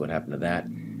like, boss, what happened to that?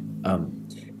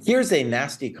 Here's a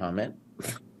nasty comment.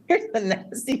 Here's a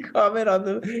nasty comment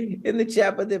in the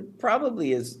chat, but that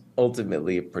probably is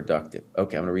ultimately productive.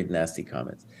 Okay, I'm gonna read the nasty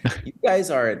comments. I'm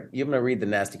gonna read the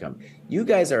nasty comment. You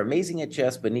guys are amazing at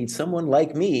chess, but need someone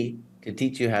like me to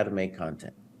teach you how to make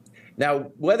content.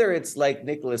 Now, whether it's like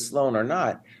Nicholas Sloan or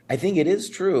not, I think it is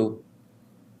true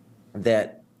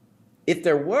that if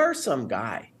there were some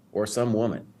guy or some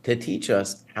woman to teach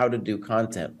us how to do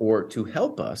content or to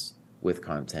help us with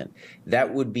content,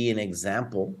 that would be an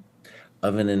example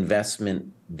of an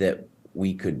investment that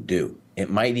we could do.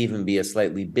 It might even be a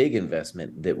slightly big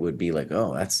investment that would be like,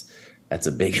 oh, that's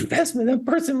a big investment. That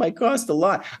person might cost a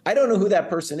lot. I don't know who that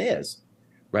person is,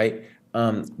 right?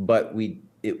 But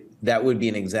that would be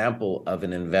an example of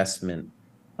an investment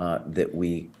that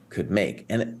we could make.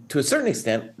 And to a certain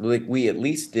extent, like we at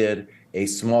least did a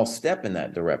small step in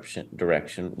that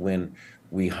direction when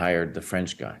we hired the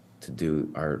French guy to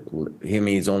do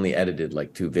he's only edited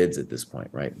like 2 vids at this point,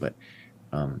 right? But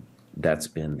that's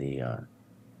been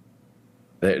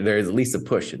there's at least a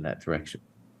push in that direction.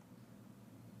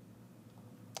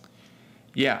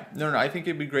 Yeah, no, I think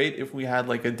it'd be great if we had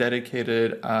like a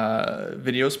dedicated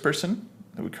videos person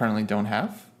that we currently don't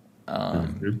have,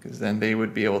 because then they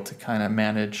would be able to kind of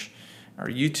manage our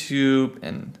YouTube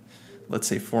and, let's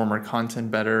say, form our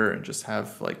content better, and just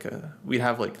have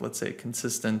let's say,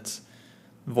 consistent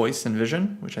voice and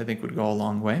vision, which I think would go a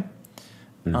long way.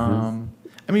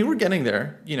 I mean, we're getting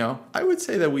there. I would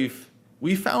say that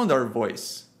we found our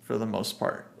voice for the most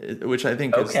part, which I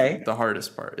think is the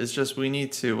hardest part. It's just we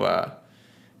need to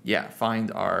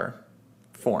find our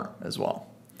form as well.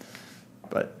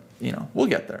 But we'll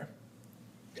get there.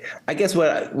 I guess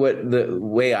what the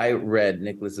way I read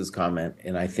Nicholas's comment,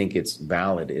 and I think it's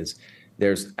valid, is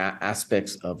there's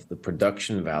aspects of the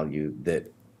production value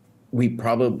that we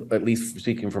probably, at least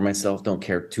speaking for myself, don't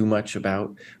care too much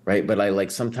about, right?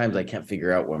 But sometimes I can't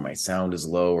figure out where my sound is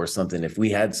low or something. If we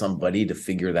had somebody to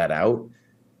figure that out,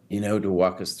 to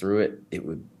walk us through it, it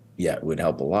would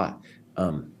help a lot.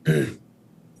 And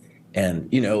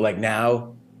like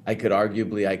now, I could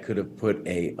have put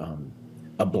a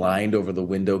blind over the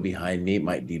window behind me. It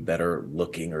might be better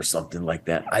looking or something like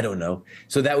that. I don't know.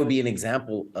 So that would be an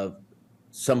example of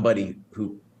somebody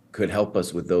who could help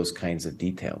us with those kinds of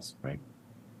details, right?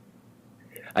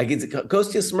 I get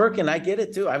Kostya smirking. I get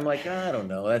it too. I'm like, I don't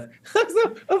know. Of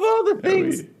all the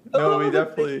things. We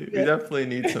definitely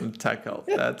need some tech help.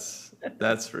 That's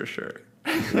for sure.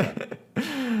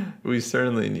 We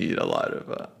certainly need a lot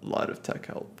of tech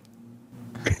help.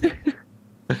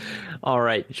 All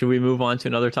right. Should we move on to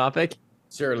another topic?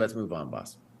 Sure. Let's move on,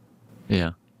 boss.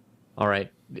 Yeah. All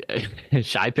right.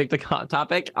 Should I pick the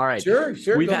topic? All right. Sure.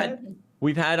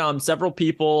 We've had several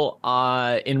people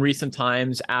in recent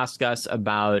times ask us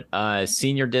about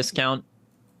senior discount.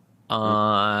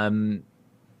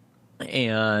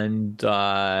 And,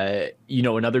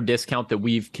 another discount that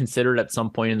we've considered at some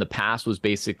point in the past was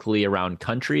basically around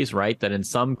countries, right? That in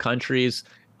some countries,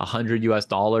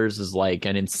 $100 is like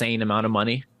an insane amount of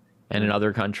money. And in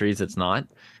other countries, it's not.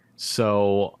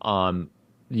 So,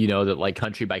 that like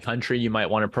country by country, you might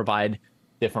want to provide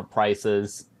different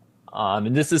prices.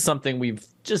 And this is something we've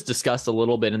just discussed a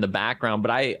little bit in the background,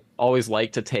 but I always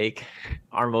like to take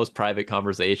our most private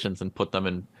conversations and put them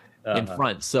in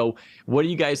front. So what do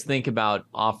you guys think about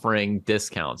offering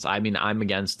discounts? I mean, I'm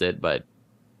against it, but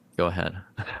go ahead.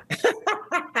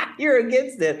 You're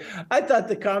against it. I thought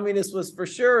the communist was for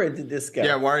sure into discount.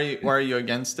 Yeah, why are you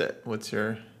against it? What's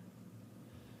your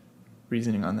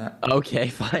reasoning on that? Okay,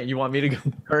 fine. You want me to go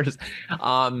first?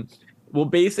 Well,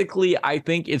 basically, I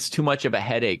think it's too much of a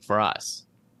headache for us.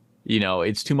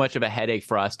 It's too much of a headache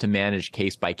for us to manage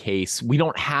case by case. We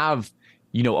don't have,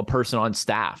 a person on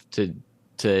staff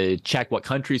to check what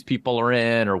countries people are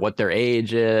in or what their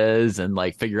age is and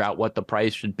like figure out what the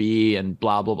price should be and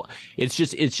blah, blah, blah. It's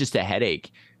just a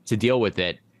headache to deal with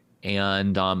it.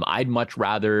 And I'd much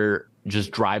rather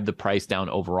just drive the price down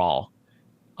overall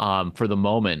for the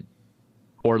moment,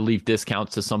 or leave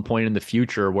discounts to some point in the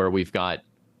future where we've got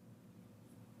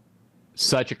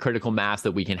such a critical mass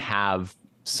that we can have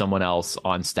someone else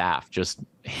on staff just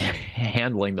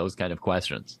handling those kind of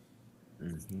questions.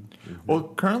 Mm-hmm. Mm-hmm. Well,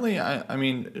 currently, I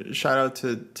mean, shout out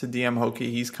to DM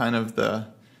Hokie. He's kind of the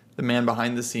man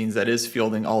behind the scenes that is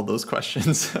fielding all those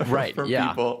questions from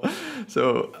people.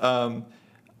 So,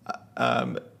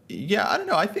 yeah, I don't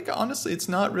know. I think honestly, it's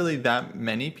not really that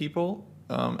many people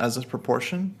as a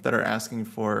proportion that are asking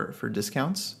for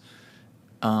discounts.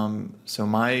 So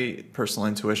my personal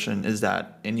intuition is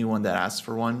that anyone that asks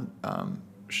for one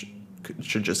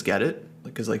should just get it,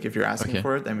 because like if you're asking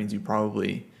for it, that means you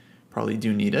probably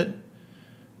do need it.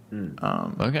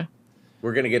 Okay.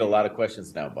 We're going to get a lot of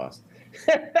questions now, boss.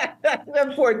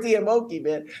 That poor Diamoki,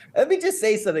 man. Let me just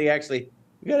say something, actually.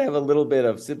 We got to have a little bit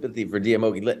of sympathy for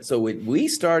Diamoki. So when we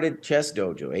started Chess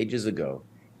Dojo ages ago,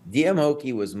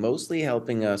 Diamoki was mostly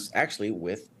helping us actually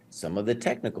with some of the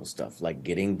technical stuff, like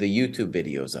getting the YouTube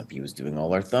videos up. He was doing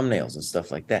all our thumbnails and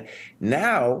stuff like that.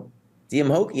 Now,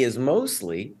 Diamoki is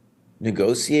mostly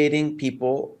negotiating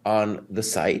people on the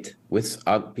site with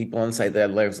people on the site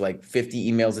that there's like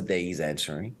 50 emails a day he's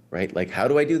answering, right? Like, how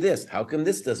do I do this? How come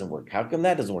this doesn't work? How come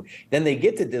that doesn't work? Then they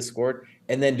get to Discord,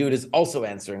 and then dude is also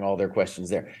answering all their questions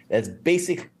there. That's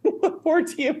basically what poor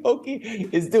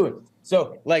Diamoki is doing.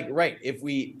 So, like, right, if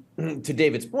we, to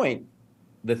David's point,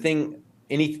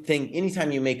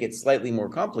 anytime you make it slightly more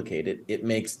complicated, it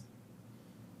makes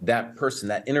that person,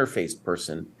 that interface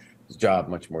person's job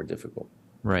much more difficult.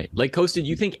 Right. Like, Costa, do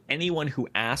you think anyone who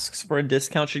asks for a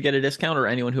discount should get a discount, or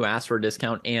anyone who asks for a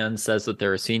discount and says that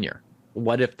they're a senior?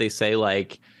 What if they say,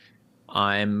 like,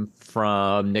 I'm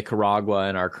from Nicaragua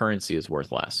and our currency is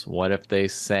worth less? What if they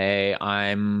say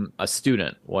I'm a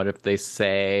student? What if they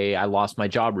say I lost my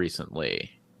job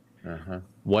recently?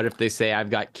 What if they say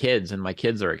I've got kids and my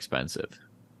kids are expensive?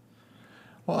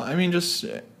 Well, I mean, just,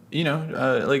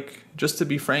 like, just to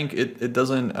be frank, it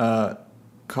doesn't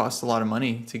cost a lot of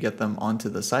money to get them onto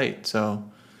the site. So,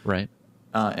 right.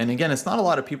 And again, it's not a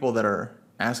lot of people that are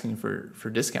asking for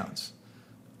discounts.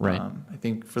 Right. I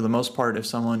think for the most part, if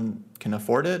someone can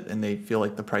afford it and they feel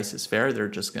like the price is fair, they're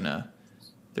just gonna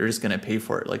pay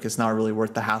for it. Like, it's not really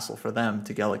worth the hassle for them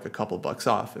to get like a couple bucks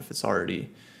off if it's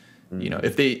already,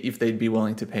 if they'd be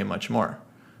willing to pay much more.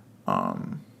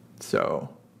 So.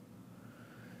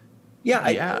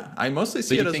 Yeah, I mostly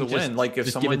see it as a win. Like, if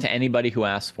someone give it to anybody who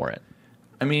asks for it.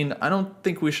 I mean, I don't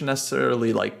think we should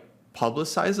necessarily like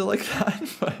publicize it like that,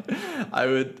 but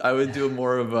I would do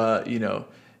more of a,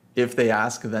 if they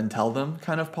ask, then tell them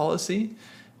kind of policy.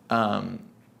 But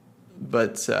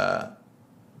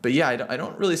yeah, I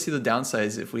don't really see the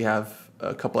downsides if we have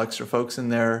a couple extra folks in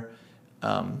there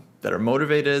that are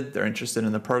motivated, they're interested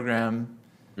in the program.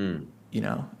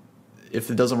 If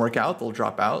it doesn't work out, they'll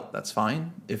drop out. That's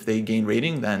fine. If they gain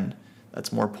rating, then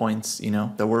that's more points,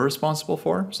 that we're responsible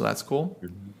for. So that's cool.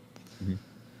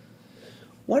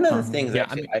 One of the things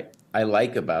I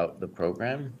like about the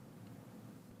program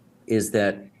is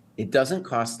that it doesn't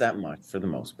cost that much for the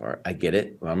most part. I get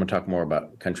it. Well, I'm going to talk more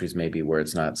about countries maybe where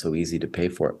it's not so easy to pay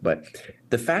for it. But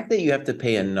the fact that you have to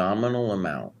pay a nominal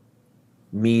amount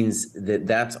means that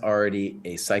that's already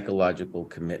a psychological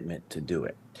commitment to do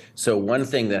it. So one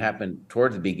thing that happened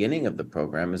toward the beginning of the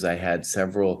program is I had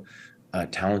several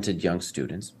talented young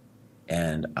students,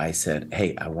 and I said,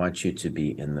 hey, I want you to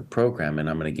be in the program and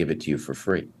I'm going to give it to you for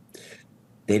free.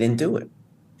 They didn't do it.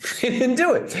 They didn't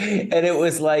do it. And it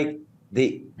was like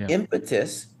the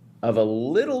impetus of a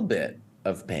little bit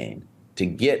of pain to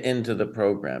get into the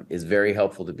program is very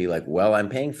helpful to be like, well, I'm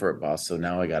paying for it, boss, so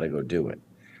now I got to go do it.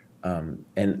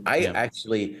 And I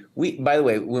actually, by the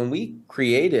way, when we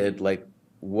created like,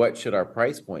 what should our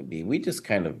price point be? We just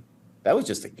that was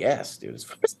just a guess, dude, as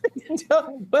far as I can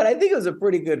tell. But I think it was a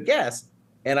pretty good guess.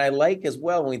 And I like as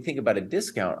well, when we think about a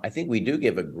discount, I think we do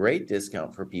give a great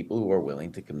discount for people who are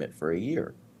willing to commit for a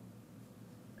year.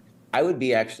 I would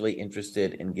be actually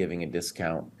interested in giving a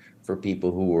discount for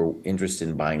people who are interested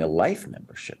in buying a life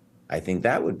membership. I think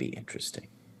that would be interesting,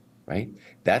 right?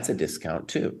 That's a discount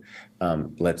too.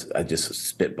 I just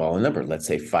spitball a number. Let's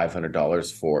say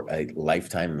 $500 for a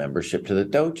lifetime membership to the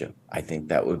dojo. I think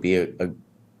that would be a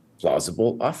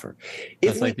plausible offer.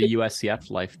 That's like the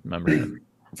USCF life membership.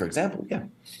 For example, yeah.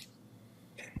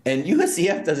 And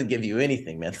USCF doesn't give you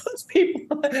anything, man. Those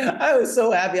people, I was so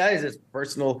happy. I had this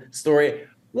personal story.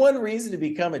 One reason to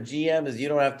become a GM is you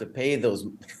don't have to pay those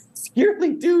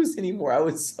yearly dues anymore. I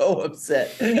was so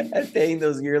upset at paying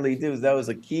those yearly dues. That was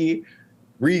a key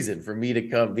reason for me to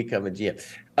become a GM.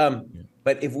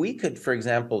 But if we could, for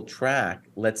example, track,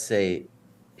 let's say,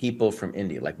 people from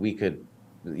India, like we could,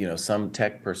 some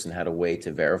tech person had a way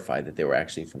to verify that they were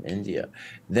actually from India,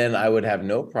 then I would have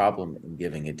no problem in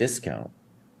giving a discount.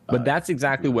 But that's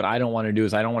exactly what I don't want to do.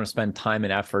 Is I don't want to spend time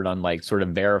and effort on like sort of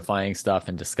verifying stuff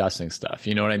and discussing stuff.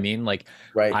 You know what I mean? Like,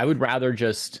 right. I would rather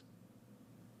just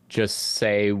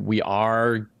say we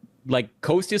are like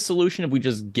Kostia's solution if we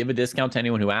just give a discount to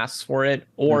anyone who asks for it,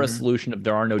 or a solution if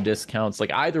there are no discounts.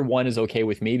 Like either one is okay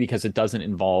with me because it doesn't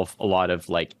involve a lot of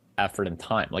like effort and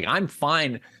time. Like I'm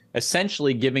fine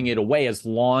essentially giving it away as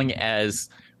long as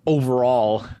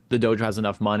overall the dojo has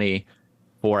enough money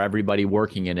for everybody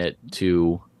working in it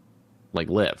to like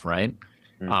live, right?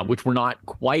 Which we're not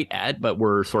quite at, but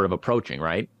we're sort of approaching,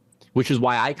 right? Which is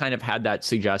why I kind of had that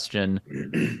suggestion,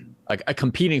 like a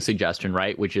competing suggestion,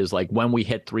 right? Which is like when we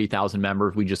hit 3,000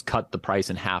 members, we just cut the price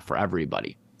in half for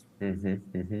everybody.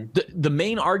 The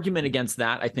main argument against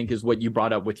that, I think, is what you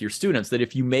brought up with your students, that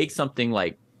if you make something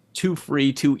like too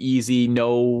free, too easy,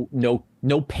 no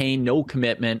pain, no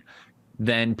commitment,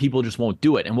 then people just won't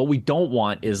do it. And what we don't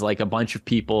want is like a bunch of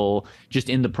people just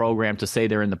in the program to say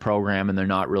they're in the program and they're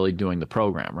not really doing the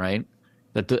program, right?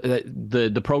 That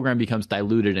the program becomes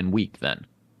diluted and weak then.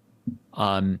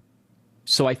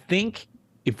 So I think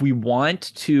if we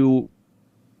want to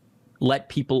let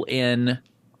people in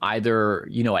either,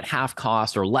 at half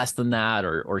cost or less than that,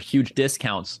 or huge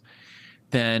discounts,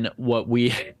 then what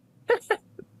we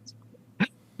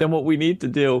need to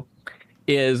do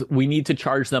is we need to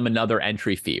charge them another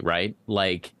entry fee, right?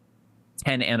 Like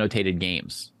 10 annotated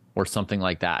games or something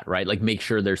like that, right? Like make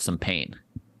sure there's some pain.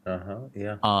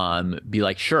 Yeah. Be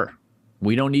like, sure,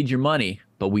 we don't need your money,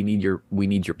 but we need your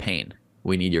pain.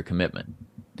 We need your commitment.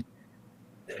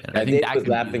 And I think was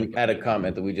laughing at a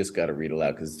comment that we just got to read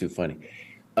aloud because it's too funny.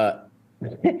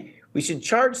 We should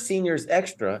charge seniors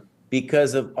extra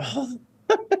because of all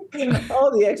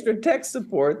the extra tech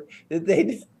support that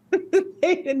they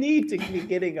need to be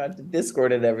getting onto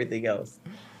Discord and everything else.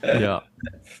 Yeah.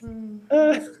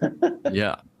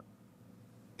 Yeah.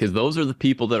 Because those are the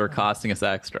people that are costing us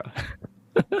extra.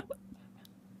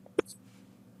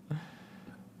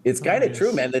 It's kind of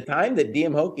true, man. The time that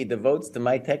DM Hokie devotes to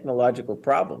my technological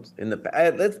problems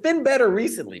it's been better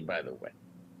recently, by the way.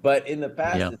 But in the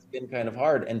past, It's been kind of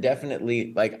hard. And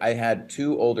definitely, like I had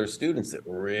 2 older students that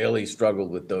really struggled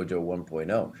with Dojo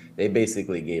 1.0. They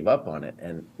basically gave up on it.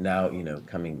 And now,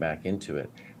 coming back into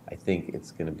it, I think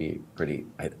it's going to be pretty,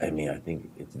 I think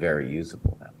it's very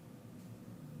usable now.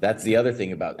 That's the other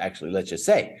thing about, actually, let's just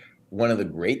say, one of the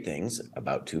great things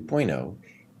about 2.0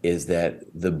 is that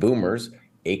the boomers,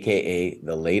 AKA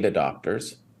the late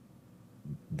adopters,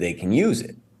 they can use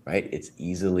it. Right? It's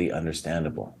easily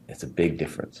understandable. It's a big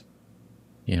difference.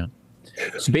 Yeah.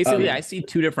 So basically, I see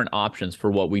 2 different options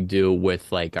for what we do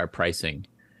with like our pricing,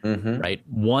 right?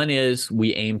 One is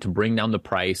we aim to bring down the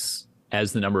price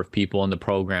as the number of people in the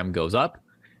program goes up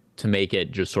to make it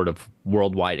just sort of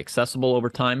worldwide accessible over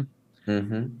time.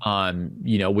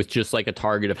 With just like a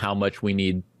target of how much we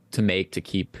need to make to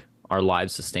keep our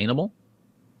lives sustainable.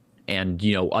 And,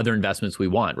 other investments we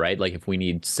want, right? Like if we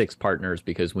need 6 partners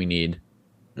because we need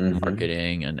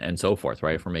marketing and so forth,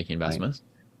 right? If we're making investments.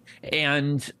 Right.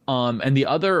 And the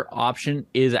other option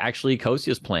is actually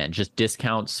Kostia's plan, just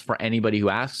discounts for anybody who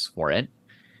asks for it.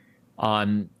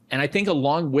 And I think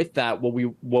along with that, what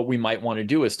we might want to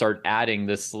do is start adding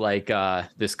this like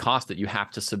this cost that you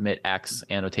have to submit X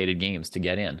annotated games to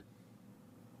get in.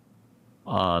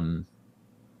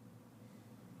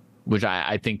 Which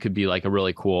I think could be like a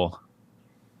really cool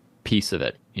piece of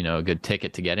it, a good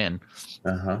ticket to get in.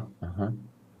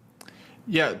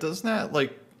 Yeah, doesn't that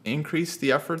like increase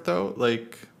the effort though?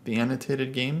 Like the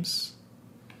annotated games,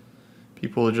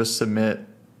 people will just submit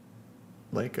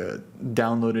like a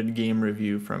downloaded game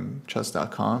review from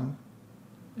chess.com,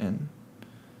 and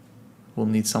we'll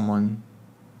need someone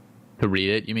To read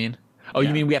it, you mean? Oh, Yeah.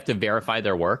 you mean we have to verify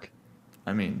their work?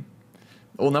 I mean,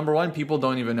 well, number one, people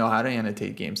don't even know how to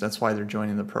annotate games. That's why they're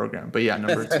joining the program. But yeah,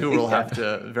 number two, we'll have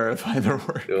to verify their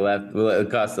work. It'll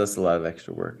cost us a lot of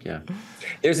extra work. Yeah.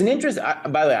 There's an interest.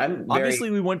 By the way, I'm Obviously,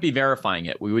 we wouldn't be verifying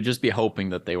it. We would just be hoping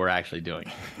that they were actually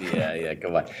doing it. Yeah,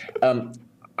 come on.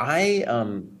 I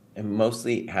am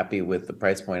mostly happy with the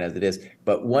price point as it is.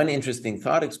 But one interesting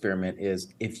thought experiment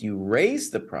is if you raise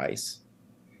the price,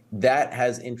 that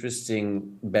has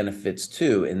interesting benefits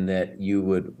too, in that you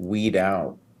would weed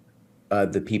out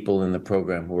the people in the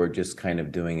program who are just kind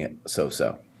of doing it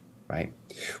so-so, right?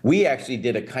 We actually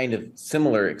did a kind of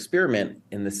similar experiment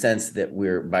in the sense that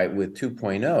with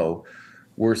 2.0,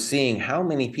 we're seeing how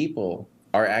many people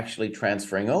are actually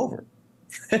transferring over.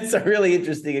 It's a really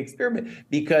interesting experiment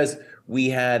because we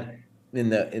had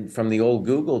from the old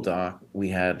Google Doc, we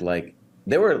had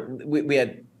we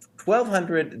had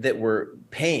 1,200 that were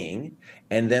paying,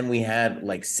 and then we had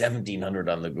like 1,700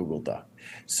 on the Google Doc.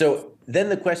 So then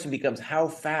the question becomes, how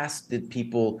fast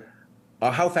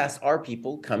are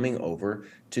people coming over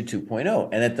to 2.0?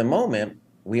 And at the moment,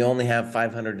 we only have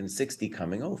 560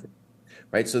 coming over,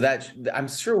 right? So I'm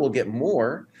sure we'll get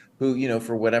more who,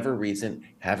 for whatever reason,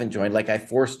 haven't joined. Like I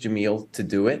forced Jamil to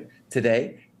do it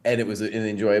today, and it was an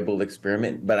enjoyable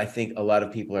experiment. But I think a lot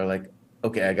of people are like,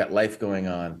 okay, I got life going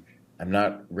on. I'm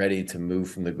not ready to move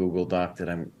from the Google Doc that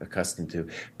I'm accustomed to.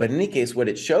 But in any case, what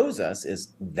it shows us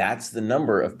is that's the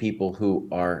number of people who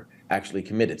are actually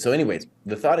committed. So anyways,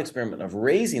 the thought experiment of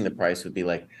raising the price would be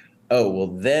like, oh, well,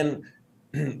 then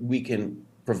we can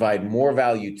provide more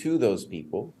value to those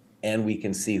people, and we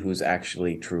can see who's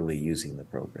actually truly using the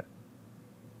program.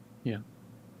 Yeah.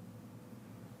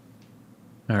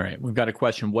 All right, we've got a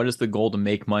question. What is the goal to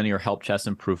make money or help chess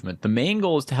improvement? The main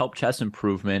goal is to help chess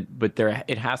improvement, but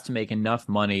it has to make enough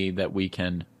money that we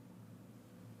can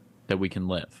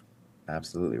live.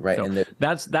 Absolutely right. So and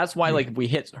that's why, like, if we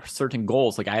hit certain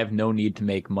goals, like I have no need to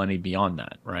make money beyond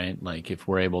that, right? Like if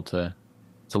we're able to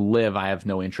live, I have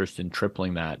no interest in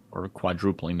tripling that or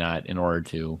quadrupling that in order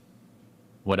to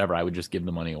whatever. I would just give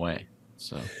the money away.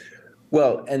 So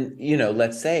well, and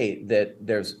let's say that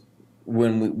there's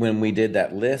when we did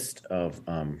that list of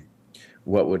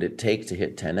what would it take to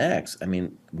hit 10x, I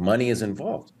mean, money is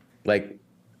involved. Like,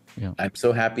 yeah. I'm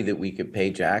so happy that we could pay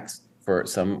Jax for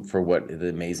what the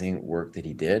amazing work that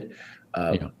he did.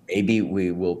 Maybe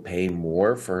we will pay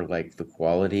more for like the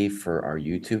quality for our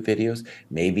YouTube videos.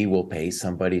 Maybe we'll pay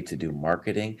somebody to do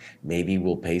marketing. Maybe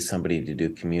we'll pay somebody to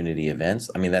do community events.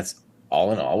 I mean, that's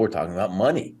all in all, we're talking about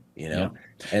money, Yeah.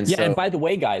 And yeah, and by the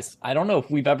way, guys, I don't know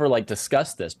if we've ever like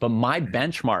discussed this, but my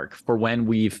benchmark for when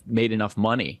we've made enough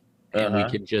money and we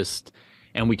can just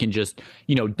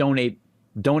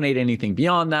donate anything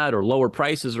beyond that or lower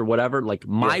prices or whatever. Like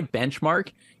my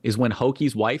benchmark is when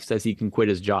Hoki's wife says he can quit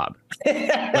his job.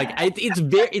 Like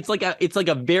it's like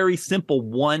a very simple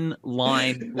one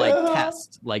line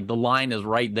test. Like the line is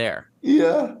right there.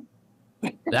 Yeah.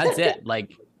 That's it.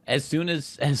 Like as soon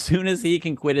as he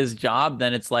can quit his job,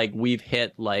 then it's like we've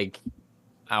hit like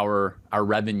our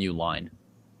revenue line.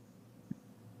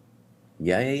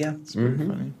 Yeah. It's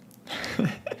pretty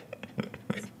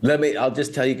funny. I'll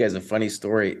just tell you guys a funny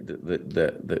story.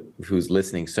 The who's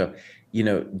listening. So,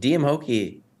 DM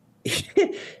Hoki,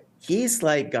 he's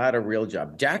like got a real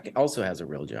job. Jack also has a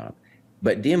real job,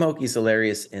 but DM Hoki's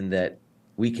hilarious in that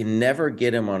we can never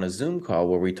get him on a Zoom call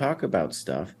where we talk about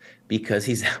stuff because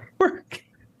he's at work.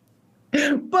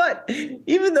 But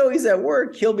even though he's at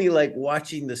work, he'll be like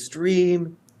watching the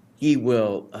stream. He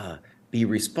will be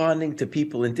responding to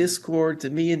people in Discord, to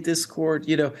me in Discord,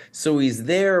 so he's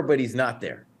there, but he's not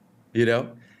there, Yeah.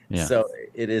 So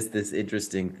it is this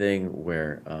interesting thing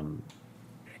where, and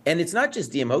it's not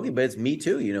just DM Hoki, but it's me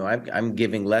too. I'm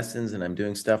giving lessons and I'm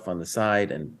doing stuff on the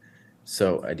side. And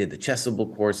so I did the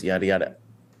Chessable course, yada, yada.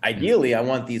 Ideally, I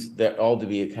want that all to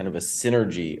be a kind of a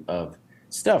synergy of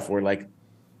stuff where like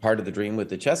part of the dream with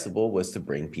the Chessable was to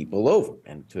bring people over.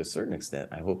 And to a certain extent,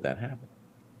 I hope that happens.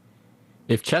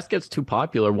 If chess gets too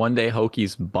popular, one day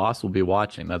Hoki's boss will be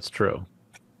watching. That's true.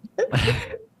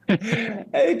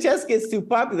 If chess gets too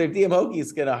popular, DM Hoki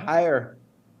is going to hire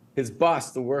his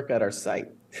boss to work at our site.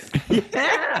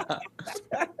 Yeah.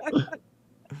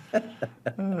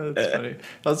 That's funny.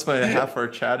 That's why half our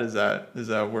chat is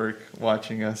at work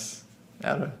watching us.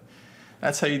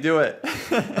 That's how you do it.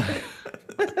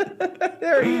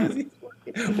 There he is.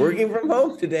 He's working from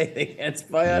home today. They can't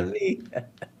spy on me.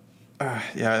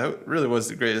 Yeah, that really was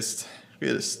the greatest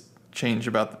change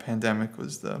about the pandemic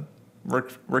was the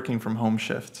working from home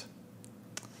shift.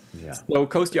 Yeah. So,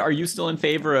 Kostya, are you still in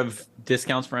favor of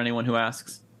discounts for anyone who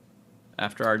asks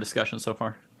after our discussion so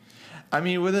far? I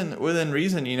mean, within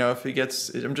reason, if it gets,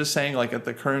 I'm just saying, like at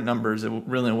the current numbers, it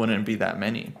really wouldn't be that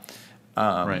many.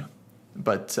 Right.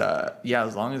 But yeah,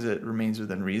 as long as it remains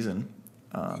within reason,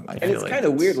 I And feel it's like kind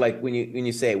of weird, like when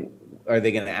you say, are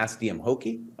they going to ask DM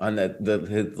Hokie on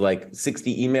his, like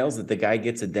 60 emails that the guy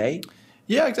gets a day?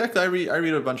 Yeah, exactly. I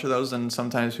read a bunch of those, and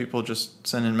sometimes people just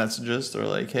send in messages. They're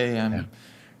like, "Hey, I'm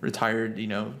retired,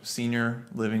 senior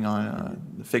living on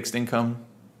fixed income.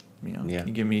 Can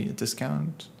you give me a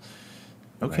discount?"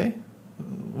 Okay, Right.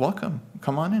 welcome.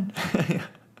 Come on in.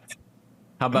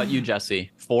 How about you,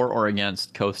 Jesse? For or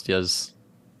against Kostya's?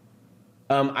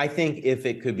 I think if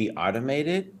it could be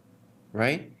automated,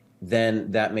 right,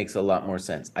 then that makes a lot more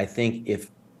sense. I think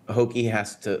if Hokie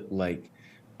has to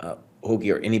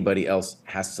Hokie or anybody else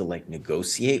has to like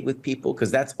negotiate with people, because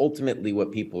that's ultimately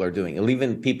what people are doing. And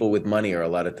even people with money are a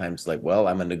lot of times like, well,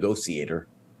 I'm a negotiator,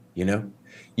 you know?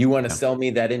 You want to sell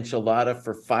me that enchilada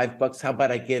for $5? How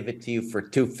about I give it to you for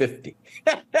 $2.50?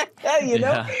 You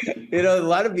know, a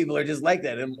lot of people are just like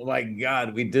that. And oh my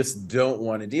God, we just don't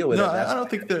want to deal with No, it. That's I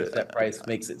don't think that price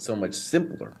makes it so much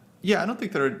simpler. Yeah, I don't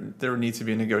think there needs to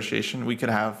be a negotiation. We could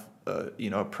have a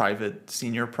private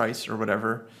senior price or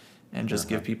whatever, and just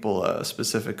give people a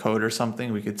specific code or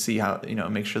something. We could see how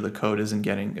make sure the code isn't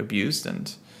getting abused,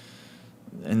 and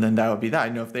then that would be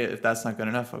that. If that's not good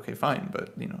enough, okay, fine.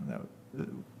 But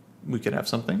we could have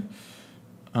something.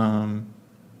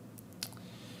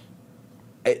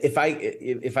 If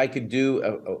I could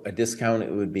do a discount,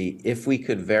 it would be if we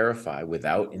could verify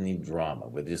without any drama,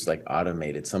 with just like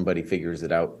automated, somebody figures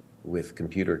it out with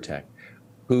computer tech,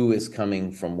 who is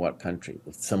coming from what country.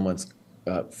 If someone's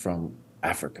from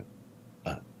Africa,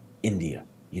 India,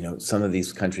 some of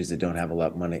these countries that don't have a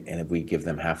lot of money, and if we give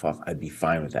them half off, I'd be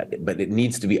fine with that. But it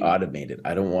needs to be automated.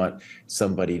 I don't want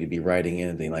somebody to be writing in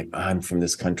and being like, I'm from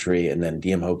this country, and then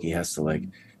DM Hokie has to like,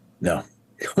 no.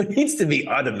 It needs to be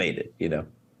automated,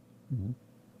 Mm-hmm.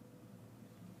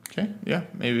 Okay, yeah,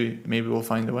 maybe we'll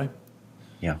find a way.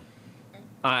 Yeah.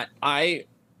 I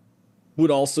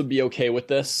would also be okay with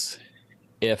this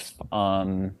if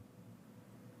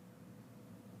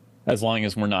as long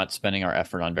as we're not spending our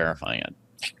effort on verifying it.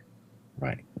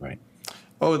 Right.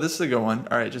 Oh, this is a good one.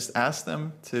 All right, just ask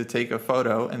them to take a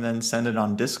photo and then send it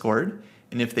on Discord.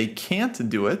 And if they can't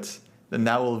do it, then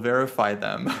that will verify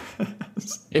them.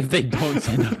 If they don't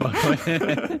send a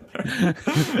photo.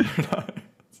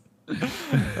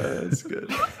 That's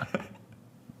good.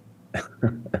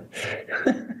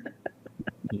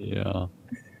 Yeah.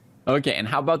 Okay, and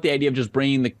how about the idea of just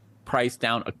bringing the price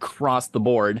down across the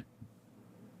board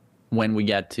when we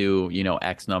get to,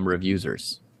 X number of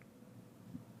users?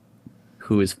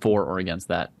 Who is for or against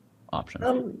that option?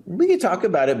 We could talk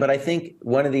about it, but I think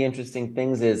one of the interesting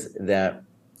things is that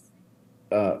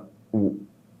the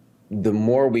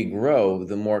more we grow,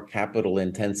 the more capital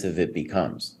intensive it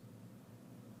becomes,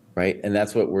 right? And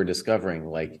that's what we're discovering.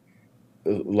 Like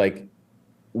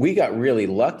we got really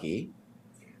lucky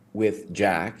with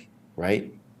Jack,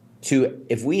 right?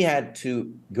 If we had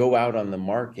to go out on the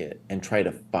market and try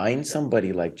to find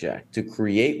somebody like Jack to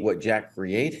create what Jack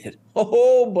created,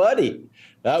 oh, buddy,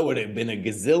 that would have been a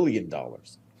gazillion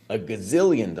dollars,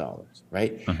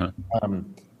 right?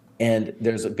 And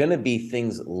there's going to be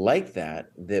things like that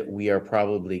we are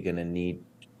probably going to need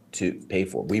to pay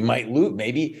for. We might lose.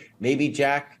 Maybe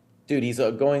Jack, dude, he's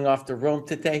going off to Rome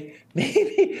today.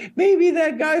 Maybe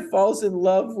that guy falls in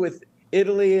love with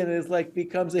Italy and is like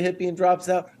becomes a hippie and drops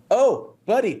out. Oh,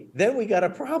 buddy, then we got a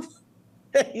problem.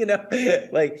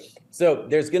 So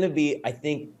there's going to be, I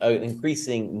think, an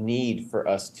increasing need for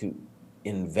us to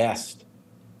invest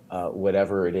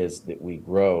whatever it is that we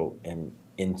grow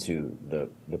into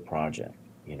the project,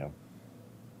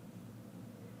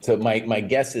 So my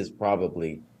guess is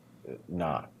probably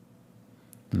not.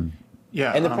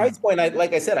 Yeah. And the price point,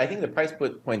 like I said, I think the price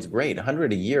point's great.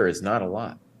 100 a year is not a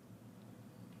lot.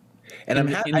 And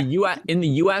in the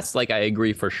US, like I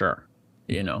agree for sure.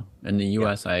 In the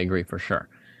US, I agree for sure.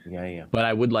 Yeah. But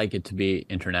I would like it to be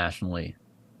internationally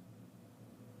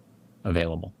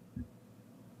available.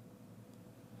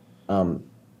 One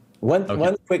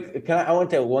quick, I want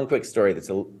to tell one quick story that's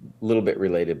a little bit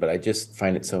related, but I just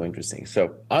find it so interesting.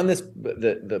 So on this,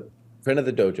 the friend of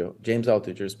the dojo, James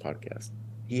Altucher's podcast,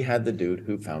 he had the dude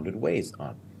who founded Waze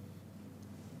on.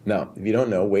 Now, if you don't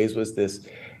know, Waze was this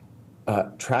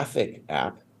traffic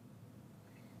app,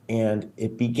 and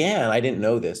it began, I didn't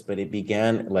know this, but it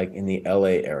began like in the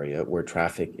LA area where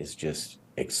traffic is just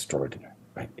extraordinary,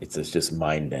 right? It's just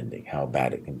mind-bending how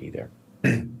bad it can be there.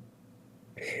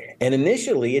 And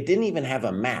initially, it didn't even have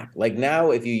a map. Like now,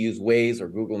 if you use Waze or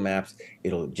Google Maps,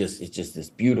 it's just this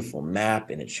beautiful map,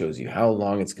 and it shows you how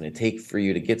long it's going to take for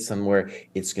you to get somewhere.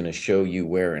 It's going to show you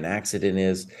where an accident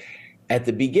is. At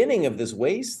the beginning of this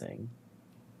Waze thing,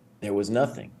 there was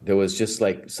nothing. There was just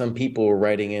like some people were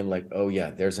writing in like, oh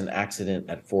yeah, there's an accident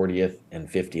at 40th and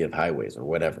 50th highways or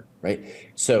whatever, right?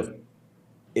 So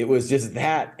it was just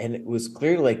that. And it was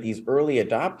clear like these early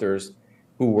adopters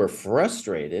who were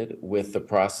frustrated with the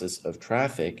process of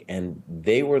traffic, and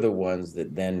they were the ones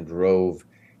that then drove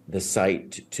the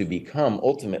site to become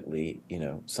ultimately,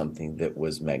 something that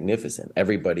was magnificent.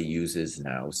 Everybody uses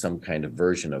now some kind of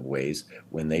version of Waze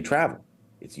when they travel.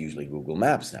 It's usually Google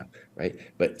Maps now, right?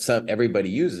 But everybody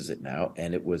uses it now,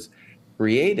 and it was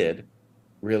created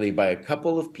really by a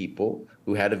couple of people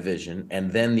who had a vision,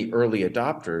 and then the early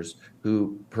adopters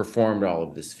who performed all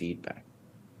of this feedback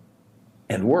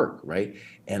and work, right?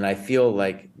 And I feel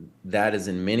like that is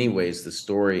in many ways the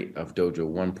story of Dojo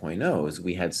 1.0, is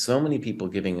we had so many people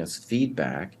giving us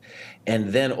feedback, and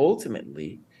then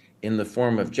ultimately in the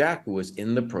form of Jack, who was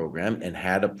in the program and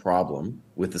had a problem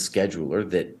with the scheduler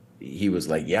that he was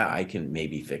like, yeah, I can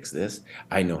maybe fix this.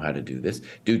 I know how to do this.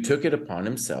 Dude took it upon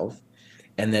himself.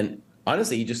 And then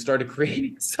honestly, he just started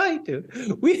creating a site,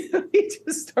 dude. We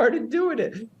just started doing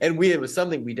it. And it was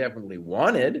something we definitely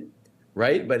wanted,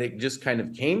 right? But it just kind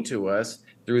of came to us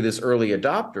through this early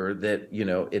adopter that,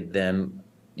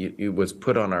 it was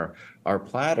put on our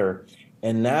platter.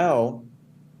 And now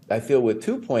I feel with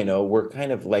 2.0, we're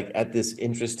kind of like at this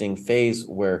interesting phase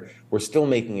where we're still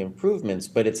making improvements,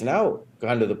 but it's now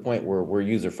gone to the point where we're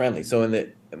user friendly. So in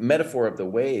the metaphor of the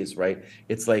Waze, right,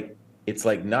 it's like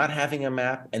not having a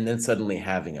map and then suddenly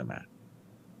having a map,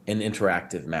 an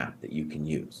interactive map that you can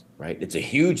use, right? It's a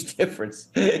huge difference.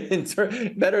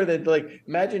 Better than like,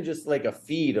 imagine just like a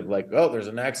feed of like, oh, there's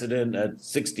an accident at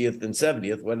 60th and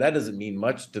 70th. Well, that doesn't mean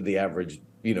much to the average,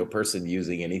 person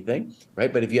using anything,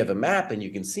 right? But if you have a map and you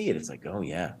can see it, it's like, oh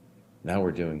yeah, now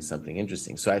we're doing something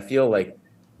interesting. So I feel like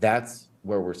that's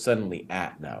where we're suddenly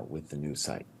at now with the new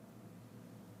site.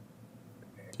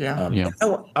 Yeah.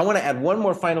 I want to add one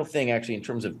more final thing, actually, in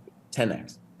terms of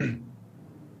 10x.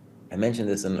 I mentioned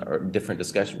this in a different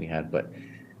discussion we had, but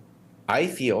I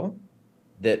feel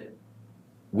that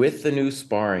with the new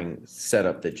sparring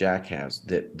setup that Jack has,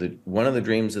 that one of the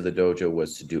dreams of the dojo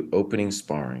was to do opening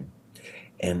sparring,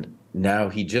 and now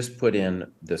he just put in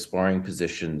the sparring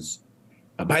positions.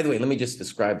 By the way, let me just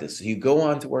describe this. So you go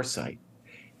onto our site,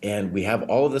 and we have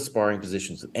all of the sparring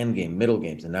positions with end game, middle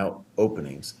games, and now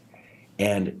openings.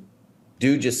 And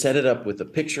dude just set it up with a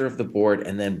picture of the board,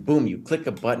 and then boom, you click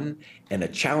a button and a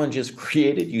challenge is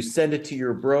created. You send it to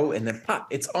your bro, and then pop,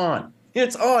 it's on.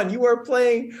 It's on. You are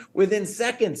playing within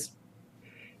seconds.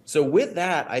 So with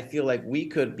that, I feel like we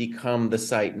could become the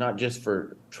site, not just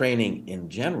for training in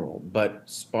general,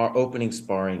 but opening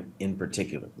sparring in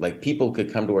particular. Like people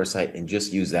could come to our site and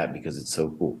just use that because it's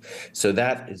so cool. So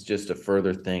that is just a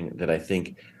further thing that I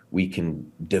think we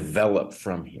can develop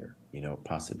from here,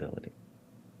 possibility.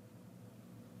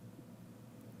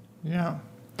 Yeah.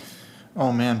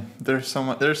 Oh man, there's so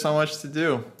much to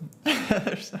do.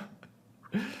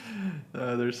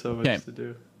 There's so much to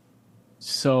do.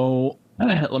 So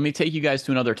let me take you guys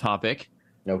to another topic.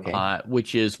 Okay.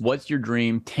 Which is, what's your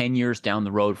dream 10 years down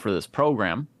the road for this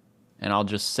program? And I'll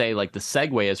just say, like, the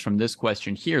segue is from this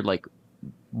question here. Like,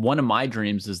 one of my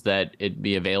dreams is that it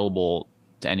be available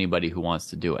to anybody who wants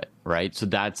to do it, right? So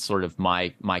that's sort of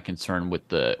my concern with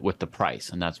the price,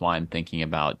 and that's why I'm thinking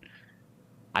about,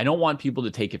 I don't want people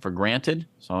to take it for granted.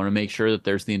 So I want to make sure that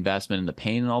there's the investment and the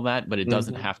pain and all that, but it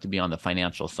doesn't have to be on the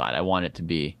financial side. I want it to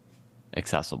be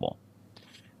accessible.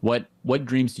 What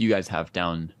dreams do you guys have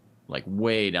down, like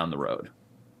way down the road?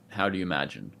 How do you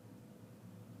imagine?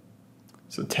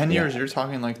 So 10 years, you're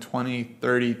talking like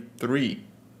 2033.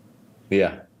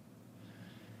 Yeah.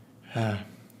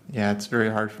 Yeah, it's very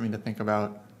hard for me to think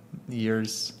about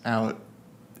years out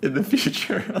in the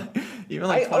future. Even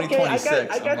like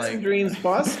 2026. I got some dreams,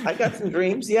 boss. I got some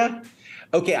dreams, yeah.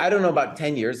 Okay, I don't know about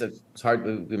 10 years. It's hard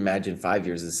to imagine 5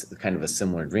 years is kind of a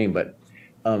similar dream, but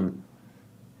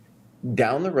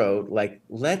down the road, like,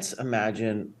 let's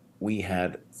imagine we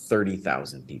had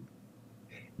 30,000 people.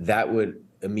 That would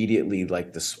immediately,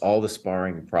 like, all the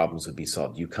sparring problems would be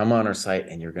solved. You come on our site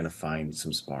and you're going to find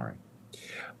some sparring.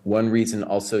 One reason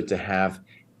also to have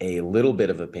a little bit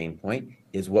of a pain point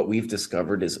is what we've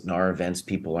discovered is in our events,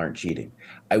 people aren't cheating.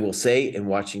 I will say, in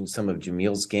watching some of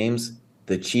Jamil's games,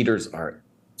 the cheaters are,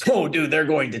 oh, dude, they're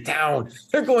going to town.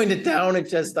 They're going to town at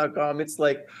chess.com. It's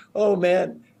like, oh,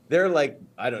 man, they're like,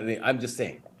 I don't know, I'm just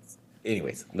saying.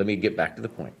 Anyways, let me get back to the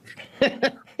point.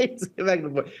 Let's get back to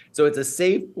the point. So it's a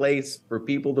safe place for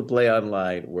people to play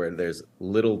online where there's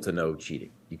little to no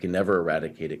cheating. You can never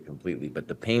eradicate it completely, but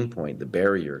the pain point, the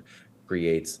barrier,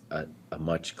 creates a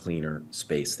much cleaner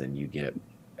space than you get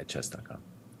at chess.com.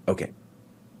 Okay.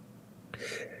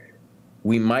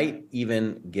 We might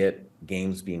even get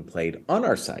games being played on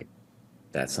our site.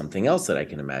 That's something else that I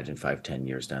can imagine 5-10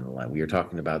 years down the line. We are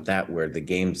talking about that, where the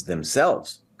games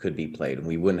themselves could be played and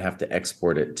we wouldn't have to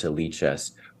export it to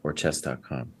Lichess or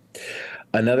chess.com.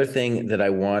 Another thing that I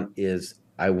want is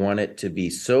I want it to be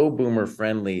so boomer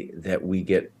friendly that we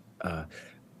get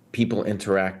people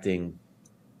interacting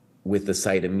with the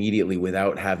site immediately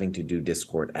without having to do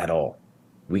Discord at all.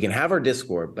 We can have our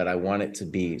Discord, but I want it to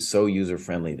be so user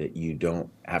friendly that you don't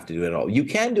have to do it at all. You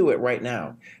can do it right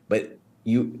now, but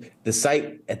the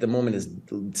site at the moment is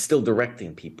still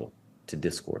directing people to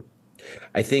Discord.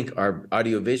 I think our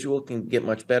audiovisual can get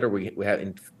much better. We have,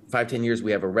 in 5-10 years,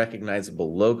 we have a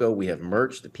recognizable logo. We have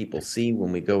merch that people see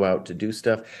when we go out to do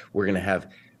stuff. We're going to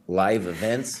have live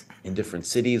events in different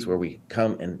cities where we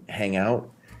come and hang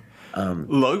out.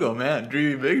 Logo, man,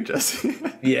 dreaming big, Jesse.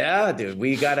 Yeah, dude,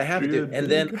 we got to have it. And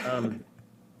then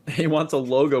he wants a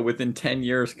logo within 10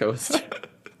 years, Coast.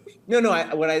 No,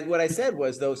 what I said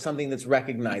was, though, something that's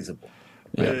recognizable.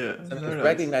 Yeah.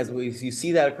 Recognizable. You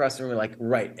see that across the room, like,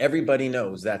 right, everybody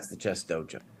knows that's the Chess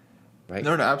Dojo, right?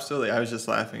 No, absolutely. I was just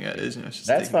laughing at it. It's just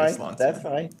that's fine. That's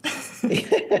fine.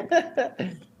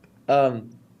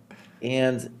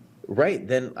 And right,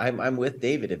 then I'm with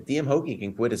David. If DM Hokie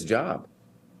can quit his job,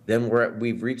 then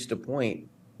we've reached a point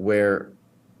where,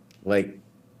 like,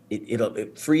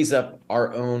 it frees up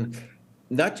our own,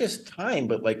 not just time,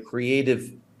 but like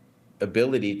creative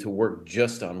ability to work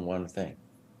just on one thing.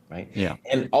 Right. Yeah.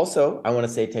 And also, I want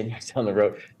to say 10 years down the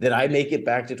road that I make it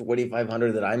back to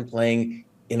 2,500, that I'm playing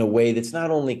in a way that's not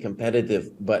only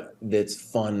competitive, but that's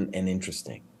fun and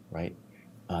interesting. Right.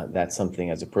 That's something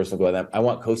as a personal goal. I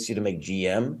want Kosti to make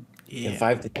GM in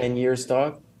 5 to 10 years,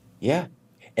 dog. Yeah.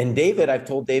 And David, I've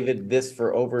told David this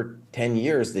for over 10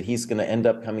 years, that he's going to end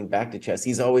up coming back to chess.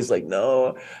 He's always like,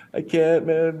 no, I can't,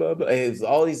 man. Blah, blah. It's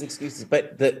all these excuses,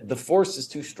 but the force is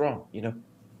too strong, you know.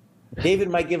 David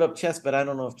might give up chess, but I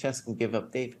don't know if chess can give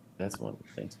up David. That's one of the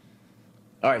things.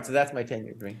 All right, so that's my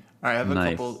 10-year dream. All right,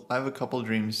 I have a couple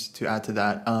dreams to add to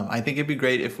that. I think it'd be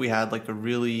great if we had like a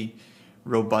really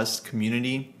robust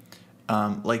community.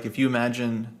 Like if you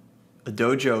imagine a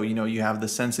dojo, you know, you have the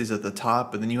senseis at the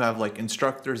top, but then you have like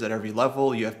instructors at every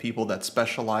level. You have people that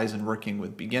specialize in working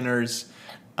with beginners.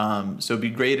 So it'd be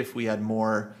great if we had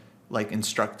more like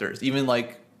instructors, even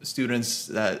like students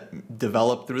that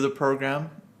develop through the program,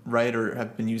 right, or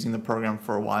have been using the program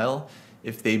for a while.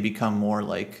 If they become more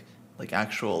like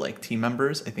actual like team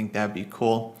members, I think that'd be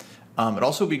cool. It'd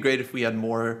also be great if we had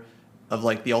more of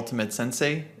like the ultimate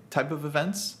sensei type of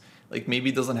events. Like maybe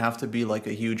it doesn't have to be like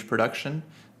a huge production,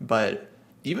 but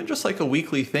even just like a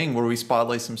weekly thing where we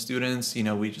spotlight some students, you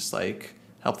know, we just like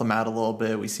help them out a little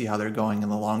bit. We see how they're going in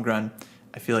the long run.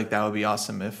 I feel like that would be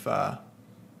awesome if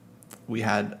we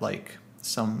had like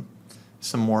some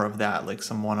more of that, like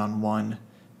some one-on-one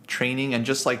training and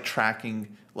just like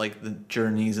tracking like the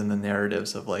journeys and the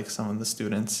narratives of like some of the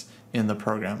students in the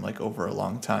program like over a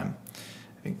long time.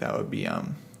 I think that would be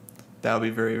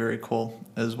very, very cool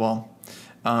as well.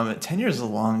 10 years is a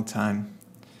long time.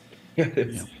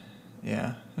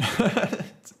 Yeah.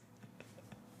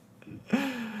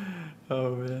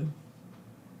 Oh man.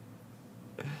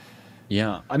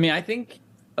 Yeah, I mean, I think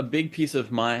a big piece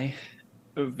of my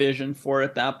vision for it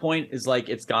at that point is like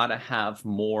it's got to have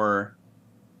more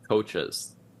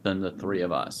coaches than the three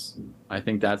of us. I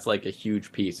think that's like a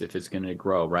huge piece if it's going to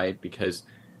grow, right? Because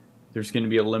there's going to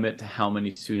be a limit to how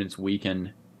many students we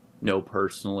can know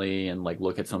personally and like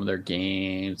look at some of their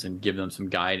games and give them some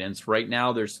guidance. Right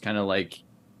now, there's kind of like,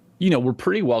 you know, we're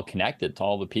pretty well connected to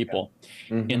all the people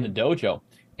in the dojo.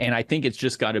 And I think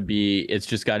there's got to be,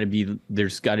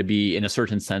 in a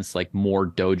certain sense, like more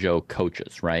dojo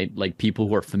coaches, right? Like people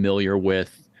who are familiar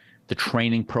with the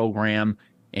training program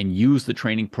and use the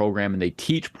training program, and they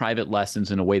teach private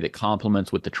lessons in a way that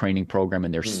complements with the training program,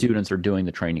 and their students are doing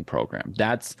the training program.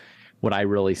 That's what I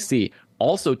really see.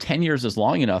 Also, 10 years is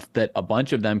long enough that a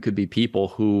bunch of them could be people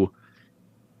who,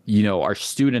 you know, are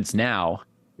students now,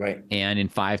 right? And in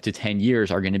 5 to 10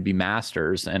 years are going to be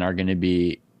masters and are going to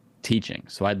be teaching.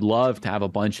 So I'd love to have a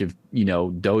bunch of, you know,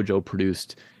 dojo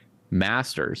produced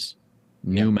masters,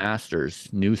 new masters,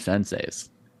 new senseis,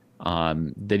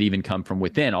 that even come from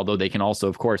within, although they can also,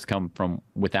 of course, come from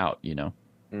without, you know.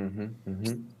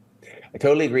 I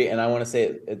totally agree. And I want to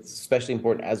say it's especially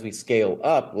important as we scale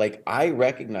up. Like I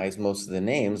recognize most of the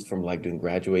names from like doing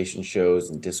graduation shows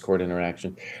and Discord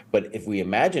interaction. But if we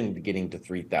imagine getting to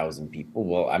 3,000 people,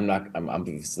 well, I'm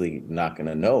obviously not going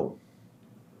to know,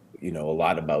 a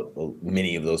lot about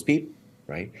many of those people,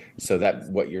 right? So that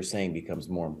what you're saying becomes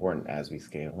more important as we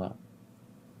scale up.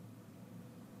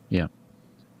 Yeah.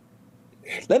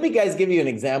 Let me guys give you an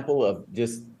example of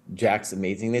just Jack's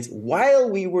amazingness. While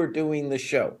we were doing the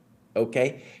show,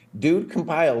 okay, dude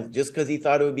compiled just because he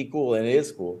thought it would be cool, and it is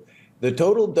cool, the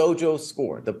total dojo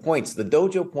score, the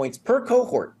dojo points per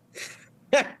cohort,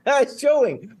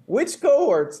 showing which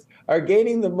cohorts are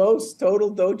gaining the most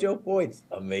total dojo points.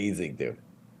 Amazing, dude.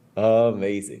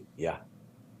 Amazing. Yeah.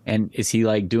 And is he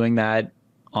like doing that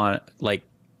on like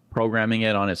programming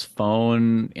it on his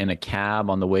phone in a cab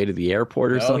on the way to the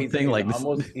airport or something?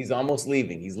 He's almost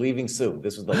leaving. He's leaving soon.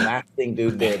 This was the last thing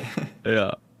dude did.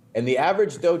 Yeah. And the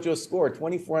average dojo score,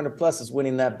 2,400 plus, is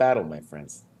winning that battle, my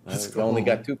friends. We only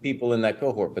got 2 people in that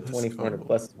cohort, but 2,400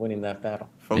 plus is winning that battle.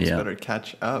 Folks better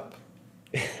catch up.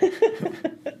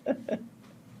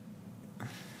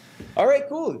 All right,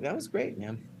 cool. That was great,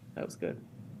 man. That was good.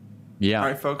 Yeah. All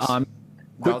right, folks.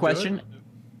 Quick question.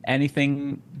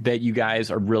 Anything that you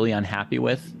guys are really unhappy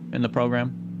with in the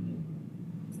program?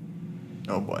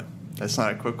 Oh boy. That's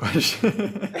not a quick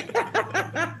question.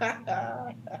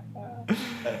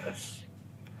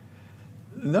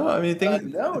 No, I mean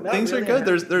things are good.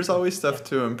 There's always stuff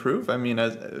to improve. I mean,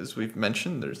 as we've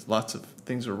mentioned, there's lots of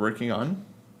things we're working on.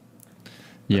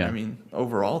 Yeah. But, I mean,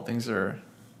 overall things are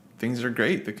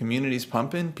great. The community's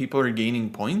pumping. People are gaining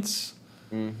points.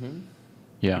 Mm-hmm.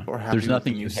 Yeah. There's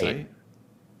nothing you hate.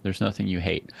 There's nothing you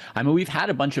hate. I mean, we've had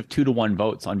a bunch of 2-to-1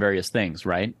 votes on various things,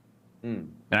 right?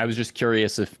 And I was just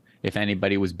curious if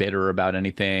anybody was bitter about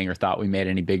anything or thought we made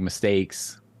any big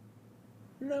mistakes.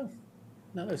 No.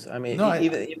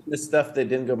 Even the stuff that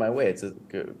didn't go my way, it's a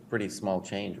pretty small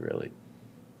change, really.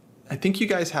 I think you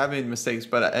guys have made mistakes,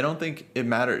 but I don't think it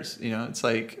matters. It's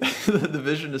like the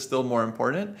vision is still more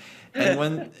important.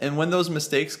 And when those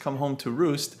mistakes come home to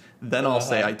roost, then I'll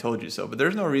say I told you so. But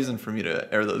there's no reason for me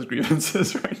to air those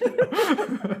grievances right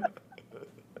now.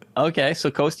 Okay, so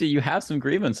Costa, you have some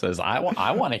grievances. I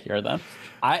want to hear them.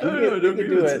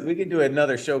 We could do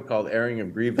another show called Airing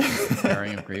of Grievances.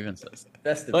 Airing of Grievances.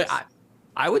 That's the best.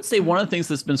 I would say one of the things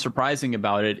that's been surprising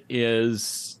about it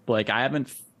is like I haven't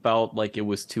felt like it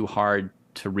was too hard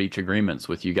to reach agreements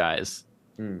with you guys.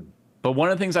 But one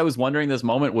of the things I was wondering this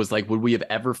moment was like, would we have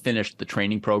ever finished the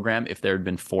training program if there had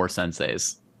been 4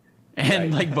 senseis?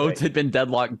 And votes had been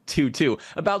deadlocked 2-2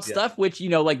 about stuff which,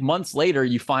 like months later,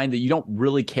 you find that you don't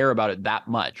really care about it that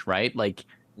much, right? Like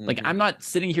I'm not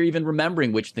sitting here even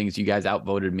remembering which things you guys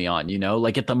outvoted me on,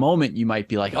 like at the moment you might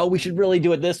be like, oh, we should really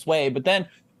do it this way. But then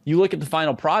you look at the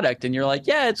final product and you're like,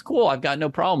 yeah, it's cool. I've got no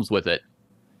problems with it.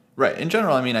 Right. In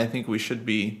general, I mean, I think we should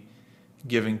be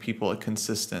giving people a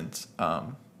consistent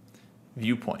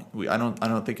viewpoint. I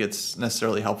don't think it's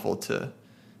necessarily helpful to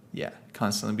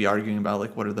constantly be arguing about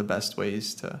like what are the best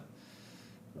ways to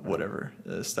whatever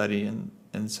study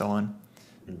and so on.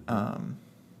 No,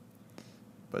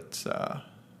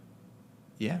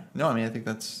 I mean, I think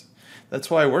that's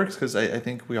why it works, because I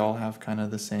think we all have kind of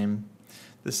the same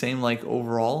like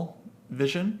overall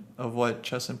vision of what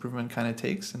chess improvement kind of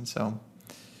takes, and so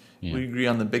we agree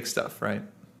on the big stuff, right?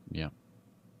 Yeah.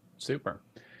 Super.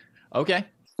 Okay.